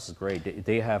 Braycross is great.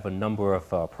 They have a number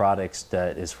of products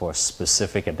that is for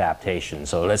specific adaptation.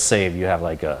 So let's say if you have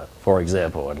for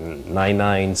example, a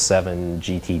 997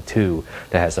 GT2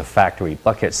 that has a factory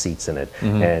bucket seats in it,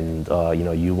 and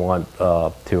you want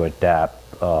to adapt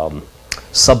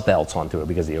sub belts onto it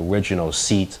because the original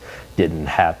seats didn't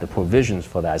have the provisions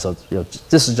for that. So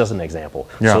this is just an example.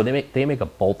 Yeah. So they make a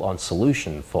bolt-on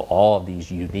solution for all of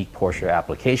these unique Porsche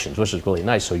applications, which is really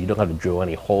nice. So you don't have to drill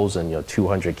any holes in your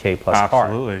 200K plus car.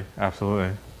 Absolutely,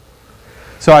 absolutely.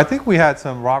 So I think we had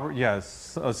some, Robert,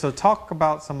 yes. So talk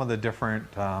about some of the different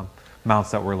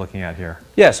mounts that we're looking at here.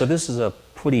 Yeah, so this is a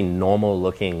pretty normal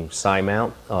looking side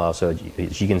mount. So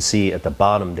as you can see at the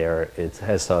bottom there, it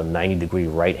has a 90-degree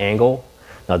right angle.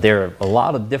 Now there are a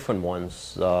lot of different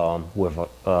ones with,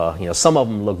 some of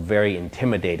them look very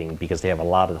intimidating because they have a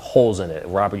lot of holes in it.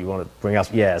 Robert, you want to bring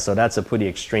us? Yeah, so that's a pretty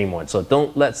extreme one. So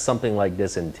don't let something like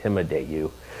this intimidate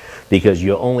you because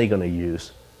you're only going to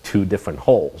use 2 different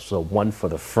holes. So one for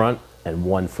the front and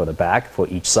one for the back for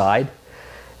each side.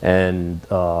 And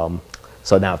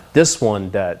so now this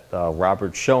one that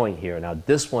Robert's showing here, now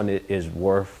this one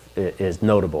is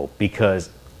notable because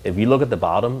if you look at the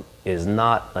bottom, is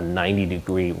not a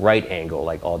 90-degree right angle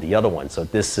like all the other ones. So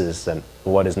this is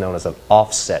what is known as an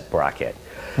offset bracket.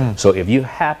 So if you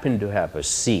happen to have a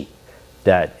seat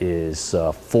that is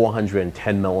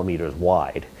 410 millimeters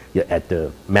wide at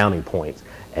the mounting point,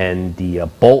 and the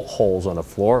bolt holes on the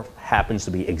floor happens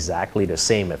to be exactly the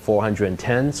same at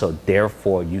 410, so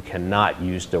therefore you cannot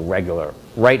use the regular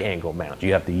right angle mount.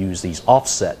 You have to use these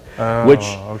offset, which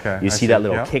you see that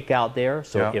little kick out there.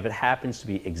 So if it happens to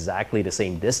be exactly the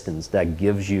same distance, that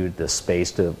gives you the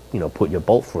space to put your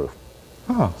bolt through.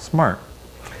 Oh, smart.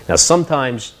 Now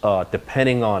sometimes,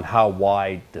 depending on how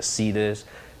wide the seat is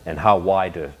and how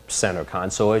wide the center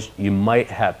console is, you might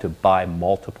have to buy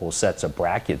multiple sets of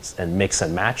brackets and mix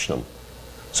and match them.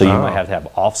 So you might have to have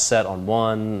offset on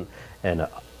one and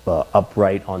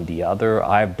upright on the other.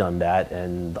 I've done that,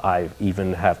 and I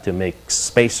even have to make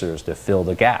spacers to fill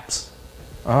the gaps.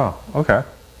 Oh, okay.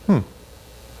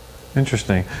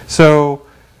 Interesting. So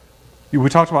we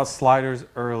talked about sliders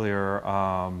earlier.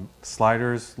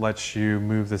 Sliders lets you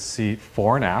move the seat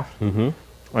fore and aft.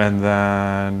 And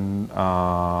then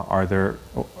are there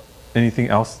anything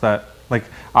else that, like,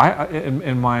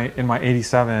 in my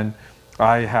 87,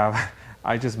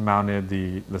 I just mounted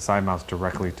the side mounts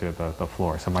directly to the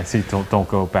floor, so my seats don't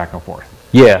go back and forth.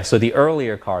 Yeah, so the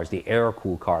earlier cars, the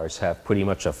air-cooled cars, have pretty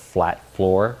much a flat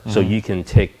floor, so you can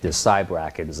take the side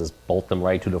bracket and just bolt them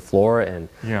right to the floor, and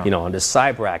on the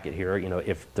side bracket here,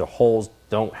 if the holes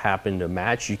don't happen to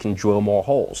match, you can drill more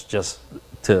holes just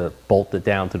to bolt it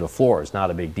down to the floor. It's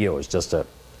not a big deal. It's just an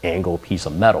angled piece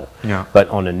of metal. Yeah. But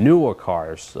on the newer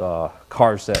cars,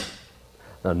 cars that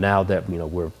now that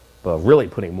we're really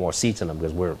putting more seats in them,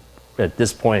 because we're at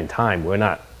this point in time we're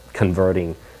not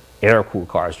converting air-cooled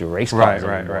cars to race cars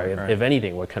anymore. If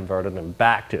anything, we're converting them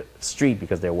back to street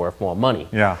because they're worth more money.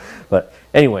 Yeah. But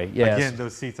anyway, yeah. Again,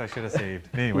 those seats I should have saved.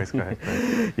 Anyways, go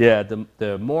ahead. Yeah,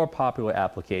 the more popular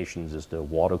applications is the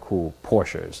water-cooled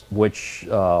Porsches, which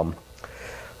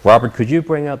Robert, could you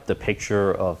bring up the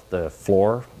picture of the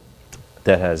floor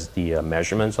that has the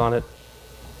measurements on it?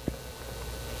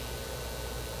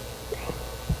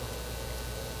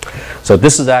 So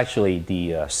this is actually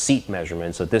the seat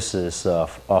measurement. So this is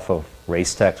off of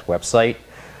Racetech's website.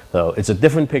 So it's a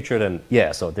different picture than,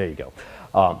 so there you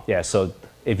go. So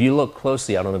if you look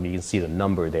closely, I don't know if you can see the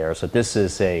number there. So this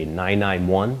is a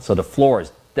 991. So the floor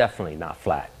is definitely not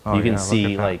flat. You can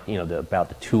see about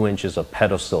the 2 inches of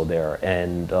pedestal there.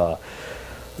 And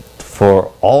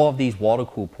for all of these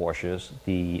water-cooled Porsches,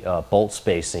 the bolt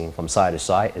spacing from side to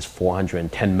side is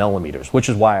 410 millimeters, which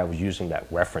is why I was using that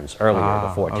reference earlier,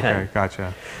 the 410. Okay,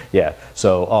 gotcha. Yeah,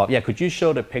 so could you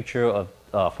show the picture of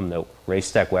from the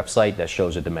Racetech website that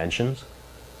shows the dimensions?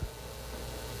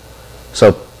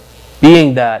 So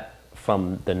being that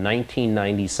from the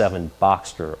 1997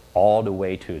 Boxster all the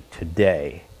way to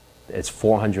today, it's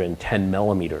 410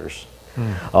 millimeters.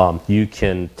 You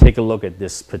can take a look at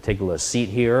this particular seat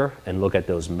here and look at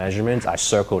those measurements. I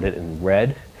circled it in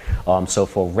red. So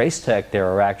for Racetech, there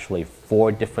are actually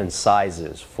 4 different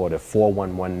sizes for the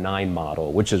 4119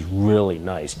 model, which is really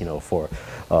nice, for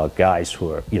guys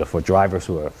who are, for drivers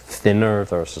who are thinner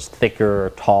versus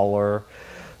thicker, taller.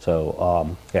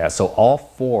 So so all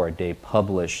 4, they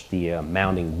publish the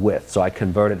mounting width. So I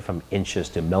converted from inches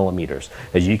to millimeters.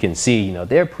 As you can see,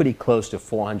 they're pretty close to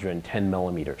 410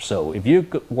 millimeters. So if you're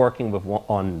working with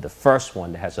on the first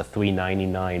one that has a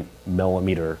 399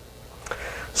 millimeter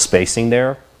spacing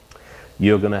there,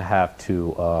 you're going to have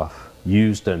to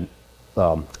use the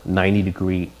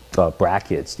 90-degree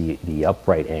brackets, the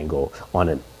upright angle, on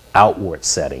an outward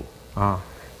setting.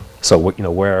 So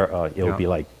where it would be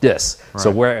like this. So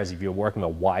whereas if you're working a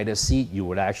wider seat, you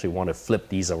would actually want to flip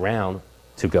these around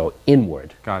to go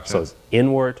inward. Gotcha. So it's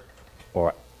inward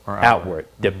or or outward,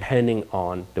 depending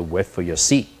on the width of your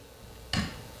seat.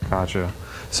 Gotcha.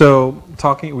 So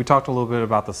we talked a little bit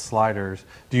about the sliders.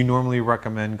 Do you normally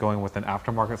recommend going with an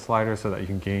aftermarket slider so that you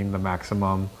can gain the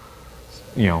maximum,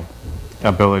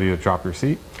 ability to drop your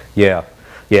seat? Yeah,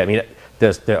 yeah. I mean,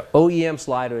 the OEM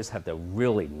sliders have the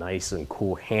really nice and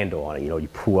cool handle on it. You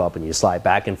pull up and you slide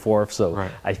back and forth. So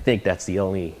right. I think that's the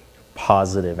only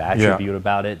positive attribute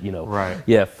about it. Right.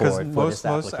 Yeah, for most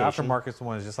aftermarket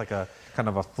one is just like a kind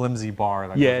of a flimsy bar.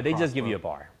 That they just give you a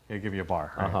bar. They give you a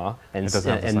bar. Right?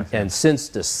 And since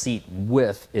the seat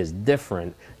width is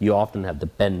different, you often have to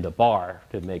bend the bar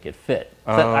to make it fit.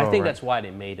 So I think that's why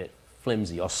they made it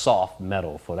flimsy or soft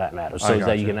metal, for that matter, so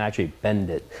that you can actually bend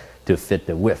it to fit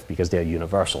the width because they're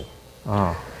universal.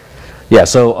 Oh. Yeah,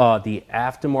 so the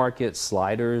aftermarket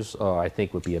sliders, I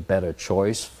think, would be a better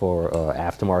choice for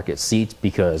aftermarket seats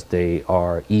because they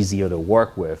are easier to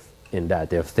work with in that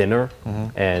they're thinner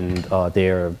and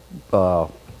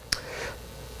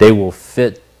they will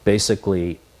fit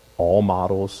basically all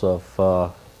models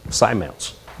of side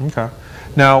mounts. Okay.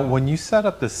 Now, when you set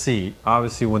up the seat,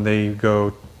 obviously when they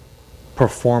go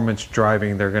performance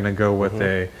driving, they're going to go with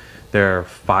their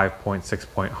 5-point,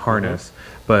 6-point harness.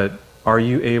 But are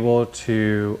you able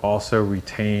to also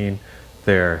retain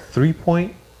their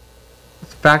 3-point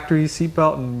factory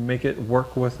seatbelt and make it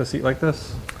work with a seat like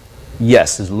this?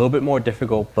 Yes, it's a little bit more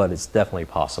difficult, but it's definitely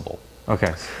possible.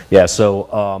 Okay. Yeah, so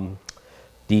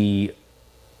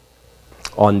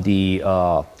on the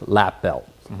lap belt,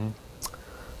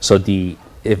 so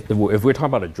if we're talking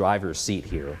about a driver's seat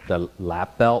here, the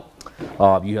lap belt,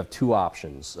 you have two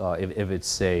options.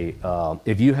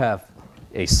 If you have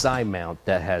a side mount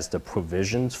that has the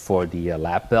provisions for the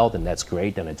lap belt, and that's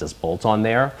great, then it just bolts on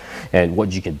there. And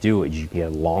what you can do is you can get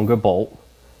a longer bolt,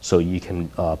 so you can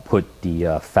put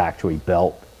the factory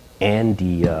belt and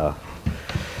the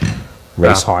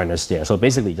race harness there. So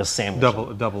basically just sandwich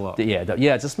double up.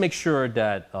 Yeah, just make sure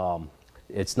that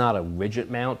it's not a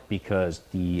rigid mount because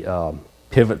the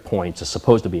pivot points are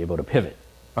supposed to be able to pivot.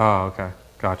 Oh, okay.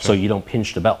 Gotcha. So you don't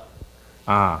pinch the belt.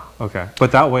 Ah, okay.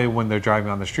 But that way, when they're driving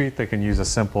on the street, they can use a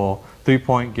simple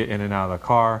 3-point, get in and out of the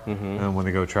car, and then when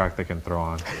they go track, they can throw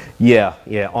on. Yeah.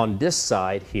 On this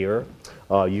side here,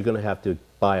 you're going to have to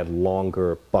buy a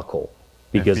longer buckle.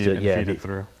 Because feed it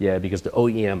through. Yeah, because the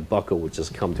OEM buckle would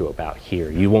just come to about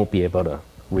here. You won't be able to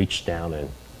reach down and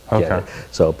get it.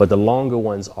 So, but the longer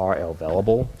ones are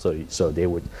available. So they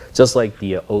would, just like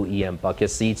the OEM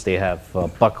bucket seats, they have a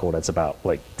buckle that's about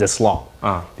like this long.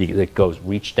 It goes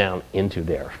reach down into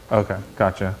there. Okay,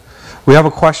 gotcha. We have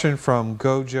a question from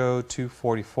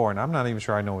Gojo244, and I'm not even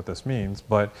sure I know what this means,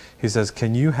 but he says,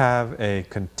 can you have a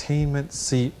containment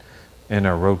seat in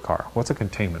a road car? What's a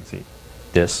containment seat?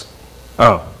 This.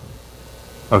 Oh,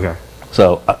 okay.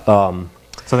 So,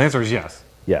 so the answer is yes.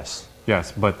 Yes.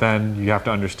 Yes, but then you have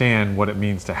to understand what it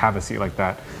means to have a seat like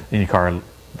that in your car,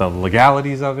 the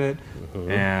legalities of it,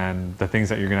 and the things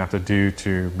that you're going to have to do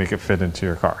to make it fit into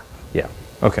your car. Yeah.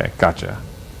 Okay, gotcha.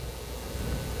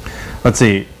 Let's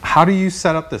see, how do you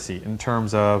set up the seat in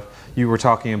terms of, you were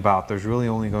talking about there's really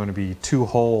only going to be 2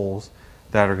 holes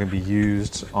that are going to be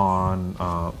used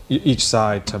on each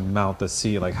side to mount the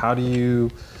seat. Like, how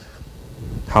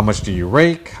much do you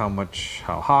rake? How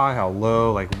high, how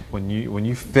low? Like when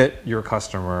you fit your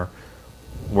customer,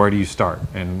 where do you start,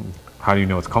 and how do you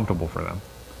know it's comfortable for them?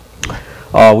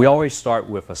 We always start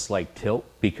with a slight tilt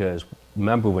because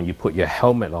remember when you put your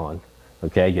helmet on,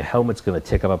 okay, your helmet's going to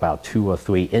tick up about 2 or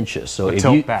 3 inches. So if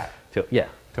tilt back. Yeah.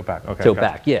 Tilt back. Okay. Tilt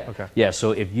back. Yeah. Okay. Yeah.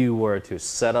 So if you were to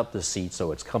set up the seat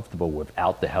so it's comfortable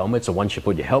without the helmet, so once you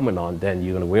put your helmet on, then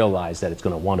you're going to realize that it's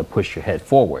going to want to push your head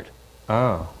forward.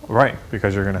 Oh, right,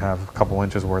 because you're going to have a couple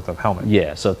inches worth of helmet.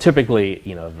 Yeah, so typically,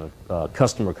 if a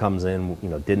customer comes in,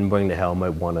 didn't bring the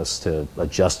helmet, want us to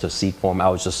adjust the seat for them, I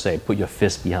would just say put your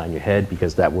fist behind your head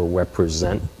because that will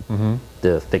represent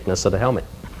the thickness of the helmet.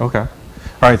 Okay.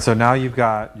 All right, so now you've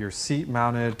got your seat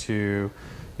mounted to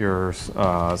your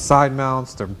side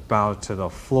mounts, they're mounted to the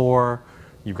floor.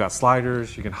 You've got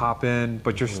sliders, you can hop in,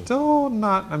 but you're still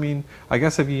not, I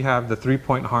guess if you have the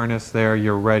 3-point harness there,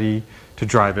 you're ready to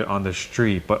drive it on the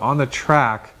street. But on the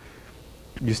track,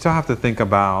 you still have to think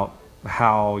about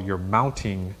how you're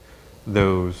mounting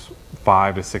those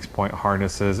 5 to 6-point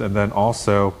harnesses, and then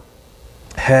also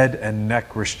head and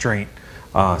neck restraint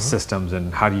systems,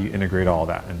 and how do you integrate all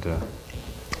that into?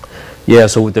 Yeah,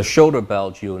 so with the shoulder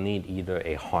belt, you'll need either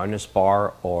a harness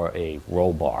bar or a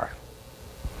roll bar.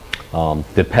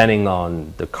 Depending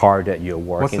on the car that you're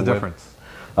working with. What's the difference?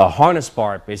 A harness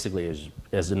bar basically is,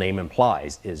 as the name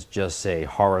implies, is just a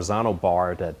horizontal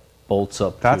bar that bolts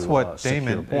up. That's to, what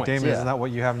Damon, points. isn't that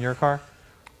what you have in your car?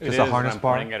 Just a harness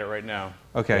bar? I'm pointing at it right now.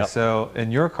 Okay, Yep. so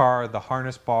in your car, the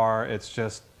harness bar, it's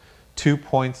just 2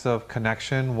 points of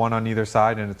connection, one on either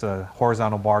side, and it's a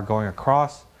horizontal bar going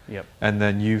across. Yep. And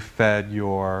then you fed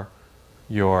your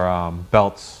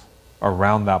belts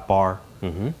around that bar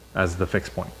as the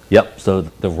fixed point. Yep. So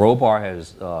the roll bar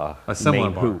has A similar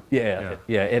main bar. hoop. Yeah.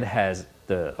 It has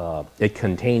it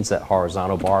contains that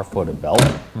horizontal bar for the belt,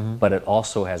 but it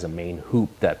also has a main hoop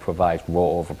that provides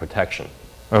rollover protection.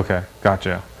 Okay,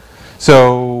 gotcha.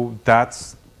 So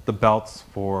that's the belts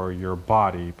for your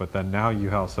body, but then now you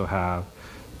also have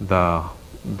the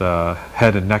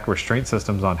head and neck restraint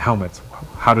systems on helmets.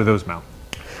 How do those mount?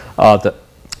 There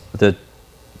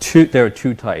are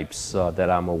two types that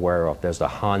I'm aware of. There's the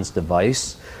Hans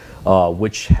device,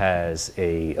 which has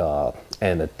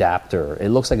an adapter. It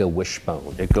looks like a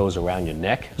wishbone. It goes around your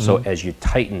neck. So as you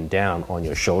tighten down on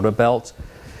your shoulder belt,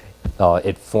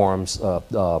 it forms.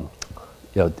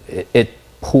 It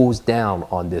pulls down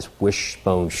on this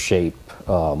wishbone shape.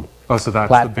 Oh, so that's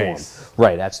platform. the base.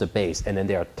 Right, that's the base. And then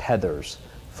there are tethers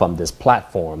from this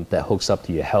platform that hooks up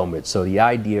to your helmet. So the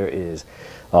idea is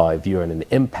if you're in an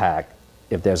impact,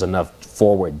 if there's enough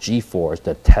forward G-force,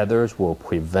 the tethers will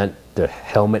prevent the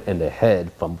helmet and the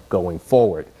head from going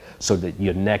forward so that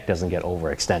your neck doesn't get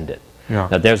overextended. Yeah.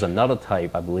 Now there's another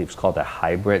type, I believe it's called the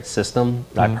hybrid system.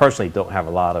 I personally don't have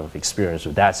a lot of experience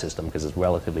with that system because it's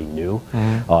relatively new.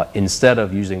 Instead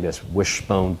of using this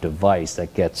wishbone device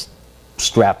that gets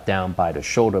strapped down by the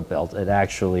shoulder belt,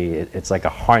 it's like a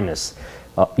harness.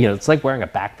 It's like wearing a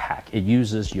backpack. It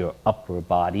uses your upper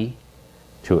body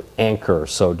to anchor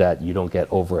so that you don't get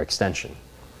overextension.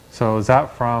 So is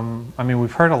that from, I mean,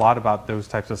 we've heard a lot about those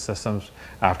types of systems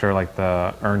after like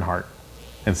the Earnhardt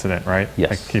incident, right?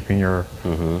 Yes. Like keeping your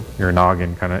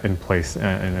noggin kind of in place in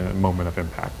a moment of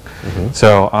impact.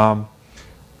 So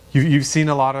you've seen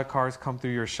a lot of cars come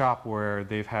through your shop where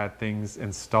they've had things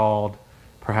installed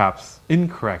perhaps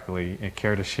incorrectly. And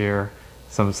care to share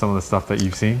some of the stuff that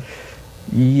you've seen?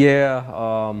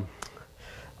 Yeah.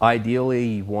 Ideally,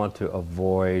 you want to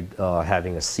avoid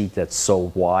having a seat that's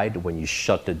so wide when you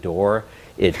shut the door,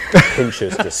 it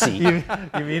pinches the seat.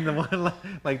 You mean the one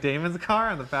like Damon's car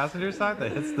on the passenger side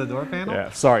that hits the door panel?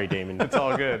 Yeah, sorry, Damon. It's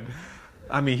all good.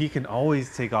 I mean, he can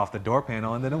always take off the door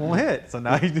panel and then it won't hit. So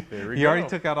now he already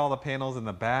took out all the panels in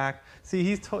the back. See,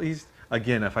 he's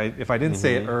again, if I didn't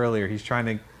say it earlier, he's trying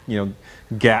to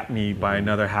gap me by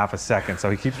another half a second.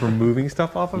 So he keeps removing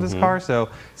stuff off of his car. So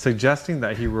suggesting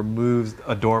that he removes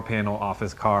a door panel off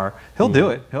his car, he'll do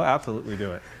it. He'll absolutely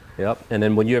do it. Yep. And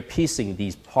then when you're piecing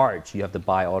these parts, you have to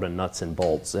buy all the nuts and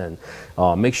bolts, and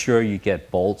make sure you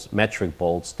get bolts, metric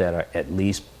bolts that are at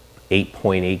least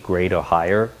 8.8 grade or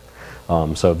higher.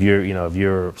 So if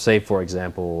you're, say for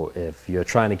example, if you're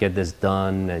trying to get this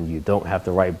done and you don't have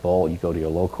the right bolt, you go to your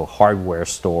local hardware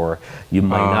store, you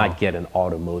might not get an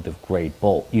automotive grade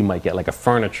bolt. You might get like a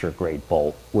furniture grade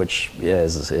bolt, which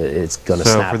it's going to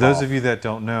snap So for those off. of you that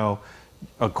don't know,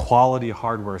 a quality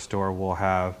hardware store will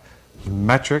have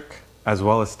metric as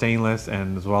well as stainless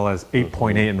and as well as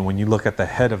 8.8. And when you look at the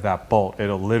head of that bolt,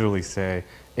 it'll literally say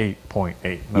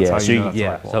 8.8. That's how you know that's the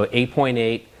right bolt. So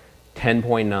 8.8,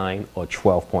 10.9, or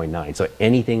 12.9. So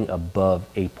anything above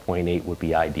 8.8 would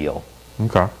be ideal.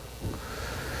 Okay.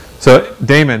 So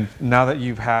Damon, now that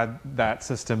you've had that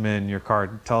system in your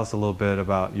car, tell us a little bit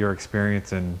about your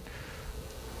experience, and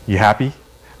you happy?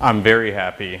 I'm very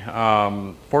happy.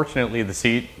 Fortunately,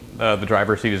 the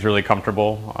driver's seat is really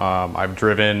comfortable. I've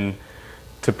driven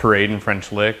to Parade and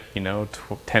French Lick, 10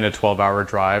 to 12 hour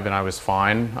drive, and I was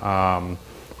fine.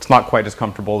 It's not quite as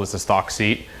comfortable as the stock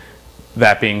seat.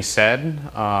 That being said,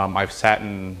 I've sat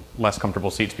in less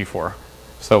comfortable seats before.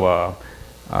 So,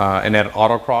 and at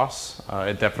autocross,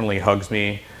 it definitely hugs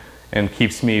me and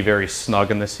keeps me very snug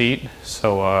in the seat.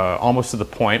 So almost to the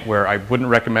point where I wouldn't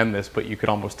recommend this, but you could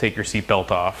almost take your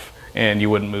seatbelt off and you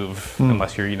wouldn't move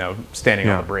unless you're, standing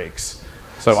on the brakes.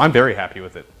 So I'm very happy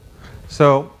with it.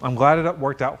 So I'm glad it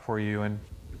worked out for you. And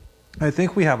I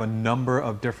think we have a number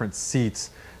of different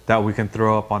seats that we can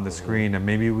throw up on the screen, and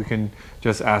maybe we can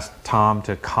just ask Tom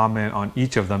to comment on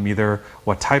each of them, either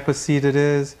what type of seat it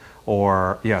is,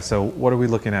 or so what are we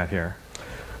looking at here?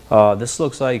 This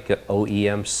looks like an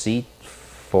OEM seat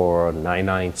for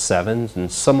 997s, and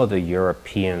some of the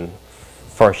European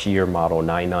first year model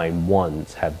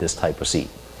 991s have this type of seat.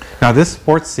 Now this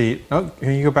sports seat, can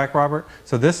you go back, Robert?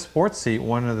 So this sports seat,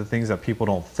 one of the things that people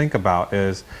don't think about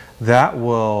is that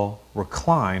will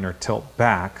recline or tilt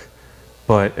back,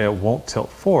 but it won't tilt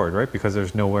forward, right? Because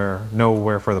there's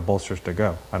nowhere for the bolsters to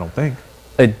go, I don't think.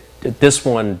 This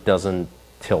one doesn't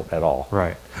tilt at all.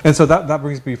 Right. And so that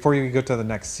brings, before you go to the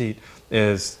next seat,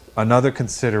 is another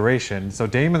consideration. So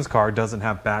Damon's car doesn't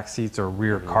have back seats or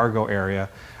rear cargo area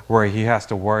where he has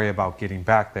to worry about getting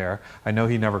back there. I know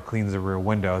he never cleans the rear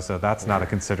window, so that's not a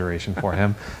consideration for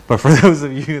him. But for those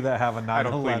of you that have a 911, I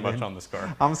don't clean much on this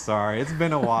car. I'm sorry, it's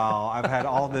been a while. I've had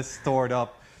all this stored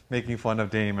up making fun of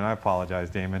Damon. I apologize,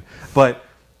 Damon. But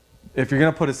if you're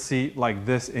gonna put a seat like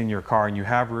this in your car and you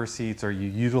have rear seats or you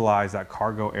utilize that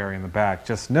cargo area in the back,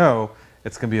 just know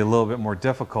it's gonna be a little bit more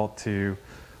difficult to,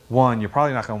 one, you're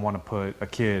probably not gonna wanna put a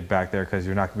kid back there because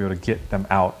you're not gonna be able to get them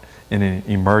out in an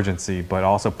emergency, but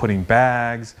also putting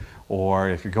bags, or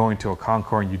if you're going to a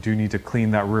Concours and you do need to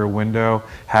clean that rear window,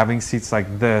 having seats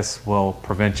like this will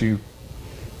prevent you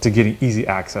to getting easy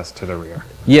access to the rear.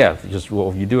 Yeah, just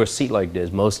well, if you do a seat like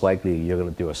this, most likely you're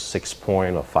going to do a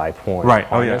 6-point or 5-point Right.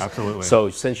 harness. Oh yeah, absolutely. So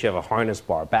since you have a harness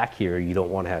bar back here, you don't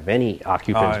want to have any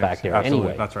occupants back there absolutely.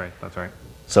 anyway. That's right. That's right.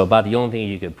 So about the only thing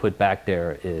you could put back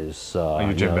there is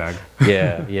your gym bag.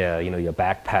 yeah, your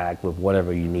backpack with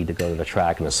whatever you need to go to the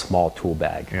track and a small tool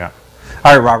bag. Yeah.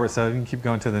 All right, Robert, so you can keep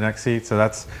going to the next seat. So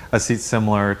that's a seat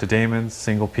similar to Damon's,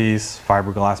 single piece,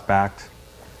 fiberglass backed.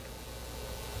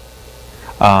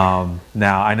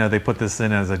 Now, I know they put this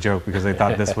in as a joke because they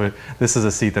thought this is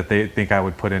a seat that they think I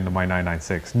would put into my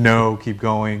 996. No, keep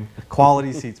going.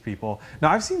 Quality seats, people. Now,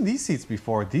 I've seen these seats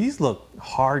before. These look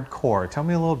hardcore. Tell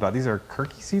me a little about these. Are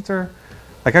Kirky seats, or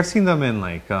like I've seen them in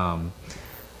like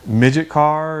midget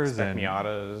cars Spec and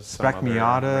Miatas, Spec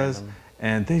Miatas,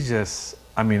 and they just,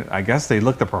 I mean, I guess they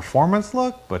look the performance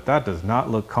look, but that does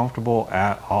not look comfortable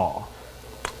at all.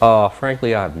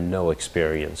 Frankly, I have no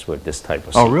experience with this type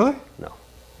of seat. Oh, really? No.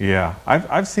 Yeah,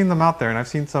 I've seen them out there, and I've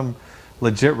seen some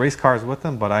legit race cars with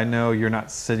them, but I know you're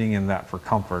not sitting in that for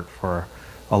comfort for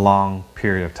a long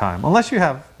period of time, unless you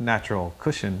have natural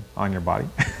cushion on your body.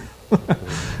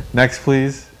 Next,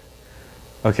 please.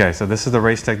 Okay, so this is the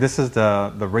race tech. This is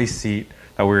the race seat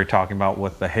that we were talking about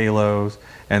with the halos,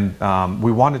 and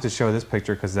we wanted to show this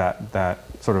picture because that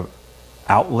sort of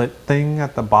outlet thing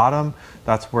at the bottom,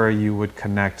 that's where you would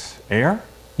connect air.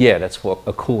 Yeah, that's what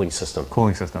a cooling system.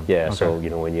 Cooling system. Yeah, okay. so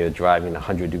when you're driving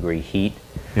 100-degree heat,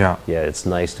 yeah, it's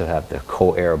nice to have the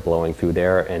cold air blowing through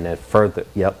there, and then further,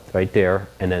 right there,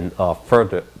 and then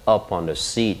further up on the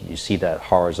seat, you see that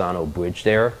horizontal bridge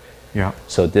there. Yeah.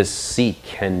 So this seat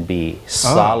can be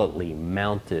solidly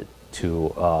mounted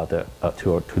to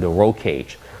the roll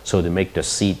cage, so to make the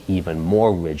seat even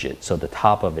more rigid, so the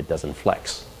top of it doesn't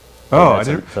flex. So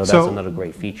that's another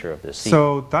great feature of this seat.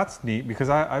 So that's neat because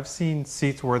I've seen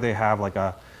seats where they have like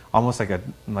almost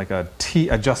like a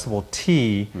adjustable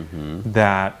T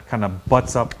that kind of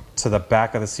butts up to the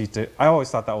back of the seat. I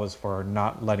always thought that was for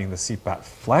not letting the seat back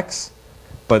flex,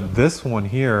 but this one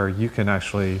here you can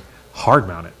actually hard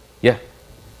mount it. Yeah.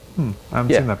 I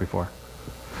haven't seen that before.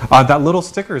 That little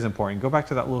sticker is important. Go back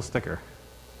to that little sticker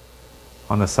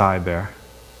on the side there.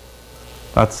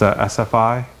 That's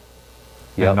SFI.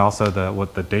 Yep. And also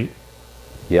the date?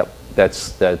 Yep,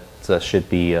 that should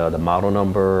be the model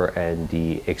number and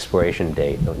the expiration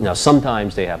date. Now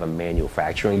sometimes they have a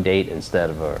manufacturing date instead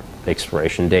of an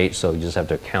expiration date, so you just have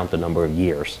to count the number of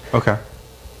years. Okay,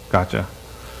 gotcha.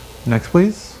 Next,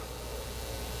 please.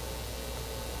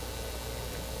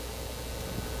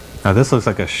 Now this looks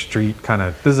like a street kind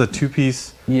of, this is a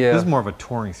two-piece, this is more of a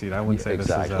touring seat. I wouldn't say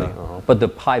exactly. This is but the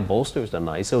high bolsters are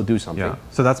nice, it'll do something. Yeah,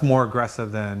 so that's more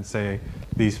aggressive than say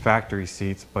these factory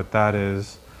seats, but that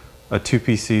is a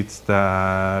two-piece seats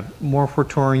that more for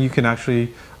touring. You can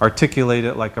actually articulate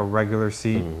it like a regular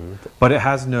seat, but it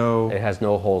has no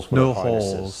holes for no the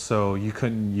harnesses. holes, so you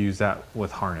couldn't use that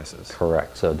with harnesses.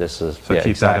 Correct. So this is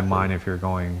keep that in mind if you're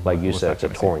going like you said, it's a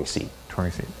touring seat.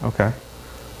 Touring seat. Okay.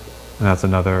 And that's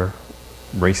another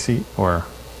race seat, or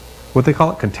what they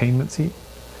call it, containment seat?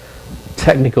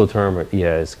 Technical term,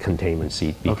 is containment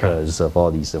seat because of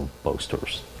all these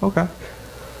bolsters. Okay.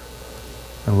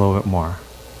 And a little bit more.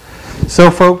 So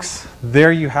folks,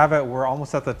 there you have it. We're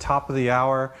almost at the top of the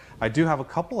hour. I do have a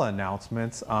couple of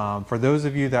announcements. For those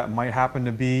of you that might happen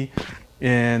to be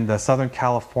in the Southern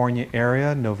California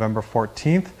area, November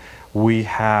 14th, we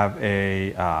have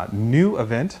a new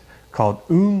event called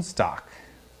Unstock.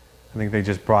 I think they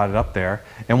just brought it up there.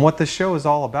 And what the show is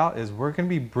all about is we're going to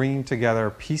be bringing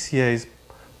together PCA's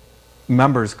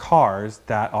members' cars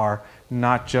that are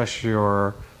not just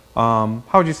your, how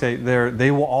would you say, they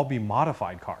will all be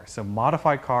modified cars. So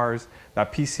modified cars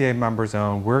that PCA members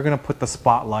own, we're going to put the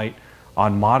spotlight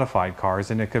on modified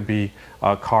cars, and it could be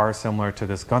a car similar to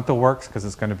this Gunther Works because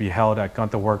it's going to be held at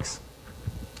Gunther Works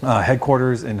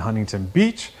headquarters in Huntington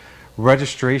Beach.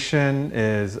 Registration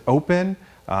is open.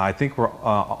 I think we're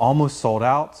almost sold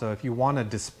out, so if you want to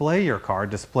display your car,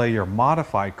 display your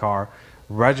modified car,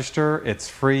 Register, it's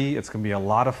free, it's gonna be a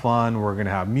lot of fun. We're gonna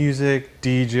have music,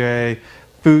 DJ,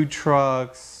 food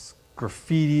trucks,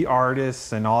 graffiti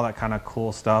artists, and all that kind of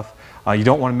cool stuff. You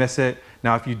don't wanna miss it.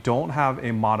 Now, if you don't have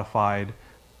a modified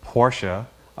Porsche,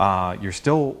 you're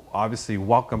still obviously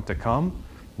welcome to come.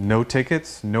 No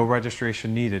tickets, no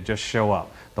registration needed, just show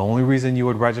up. The only reason you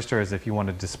would register is if you want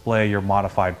to display your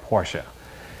modified Porsche.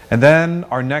 And then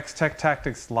our next Tech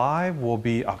Tactics Live will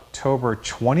be October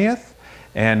 20th.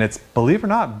 And it's, believe it or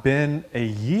not, been a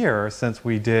year since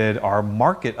we did our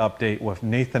market update with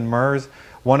Nathan Mers,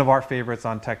 one of our favorites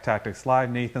on Tech Tactics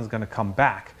Live. Nathan's going to come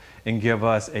back and give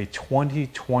us a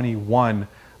 2021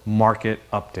 market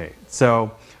update.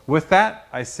 So with that,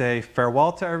 I say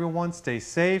farewell to everyone. Stay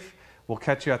safe. We'll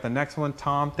catch you at the next one.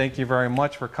 Tom, thank you very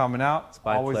much for coming out. It's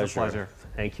My always pleasure. a pleasure.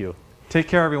 Thank you. Take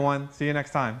care, everyone. See you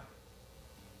next time.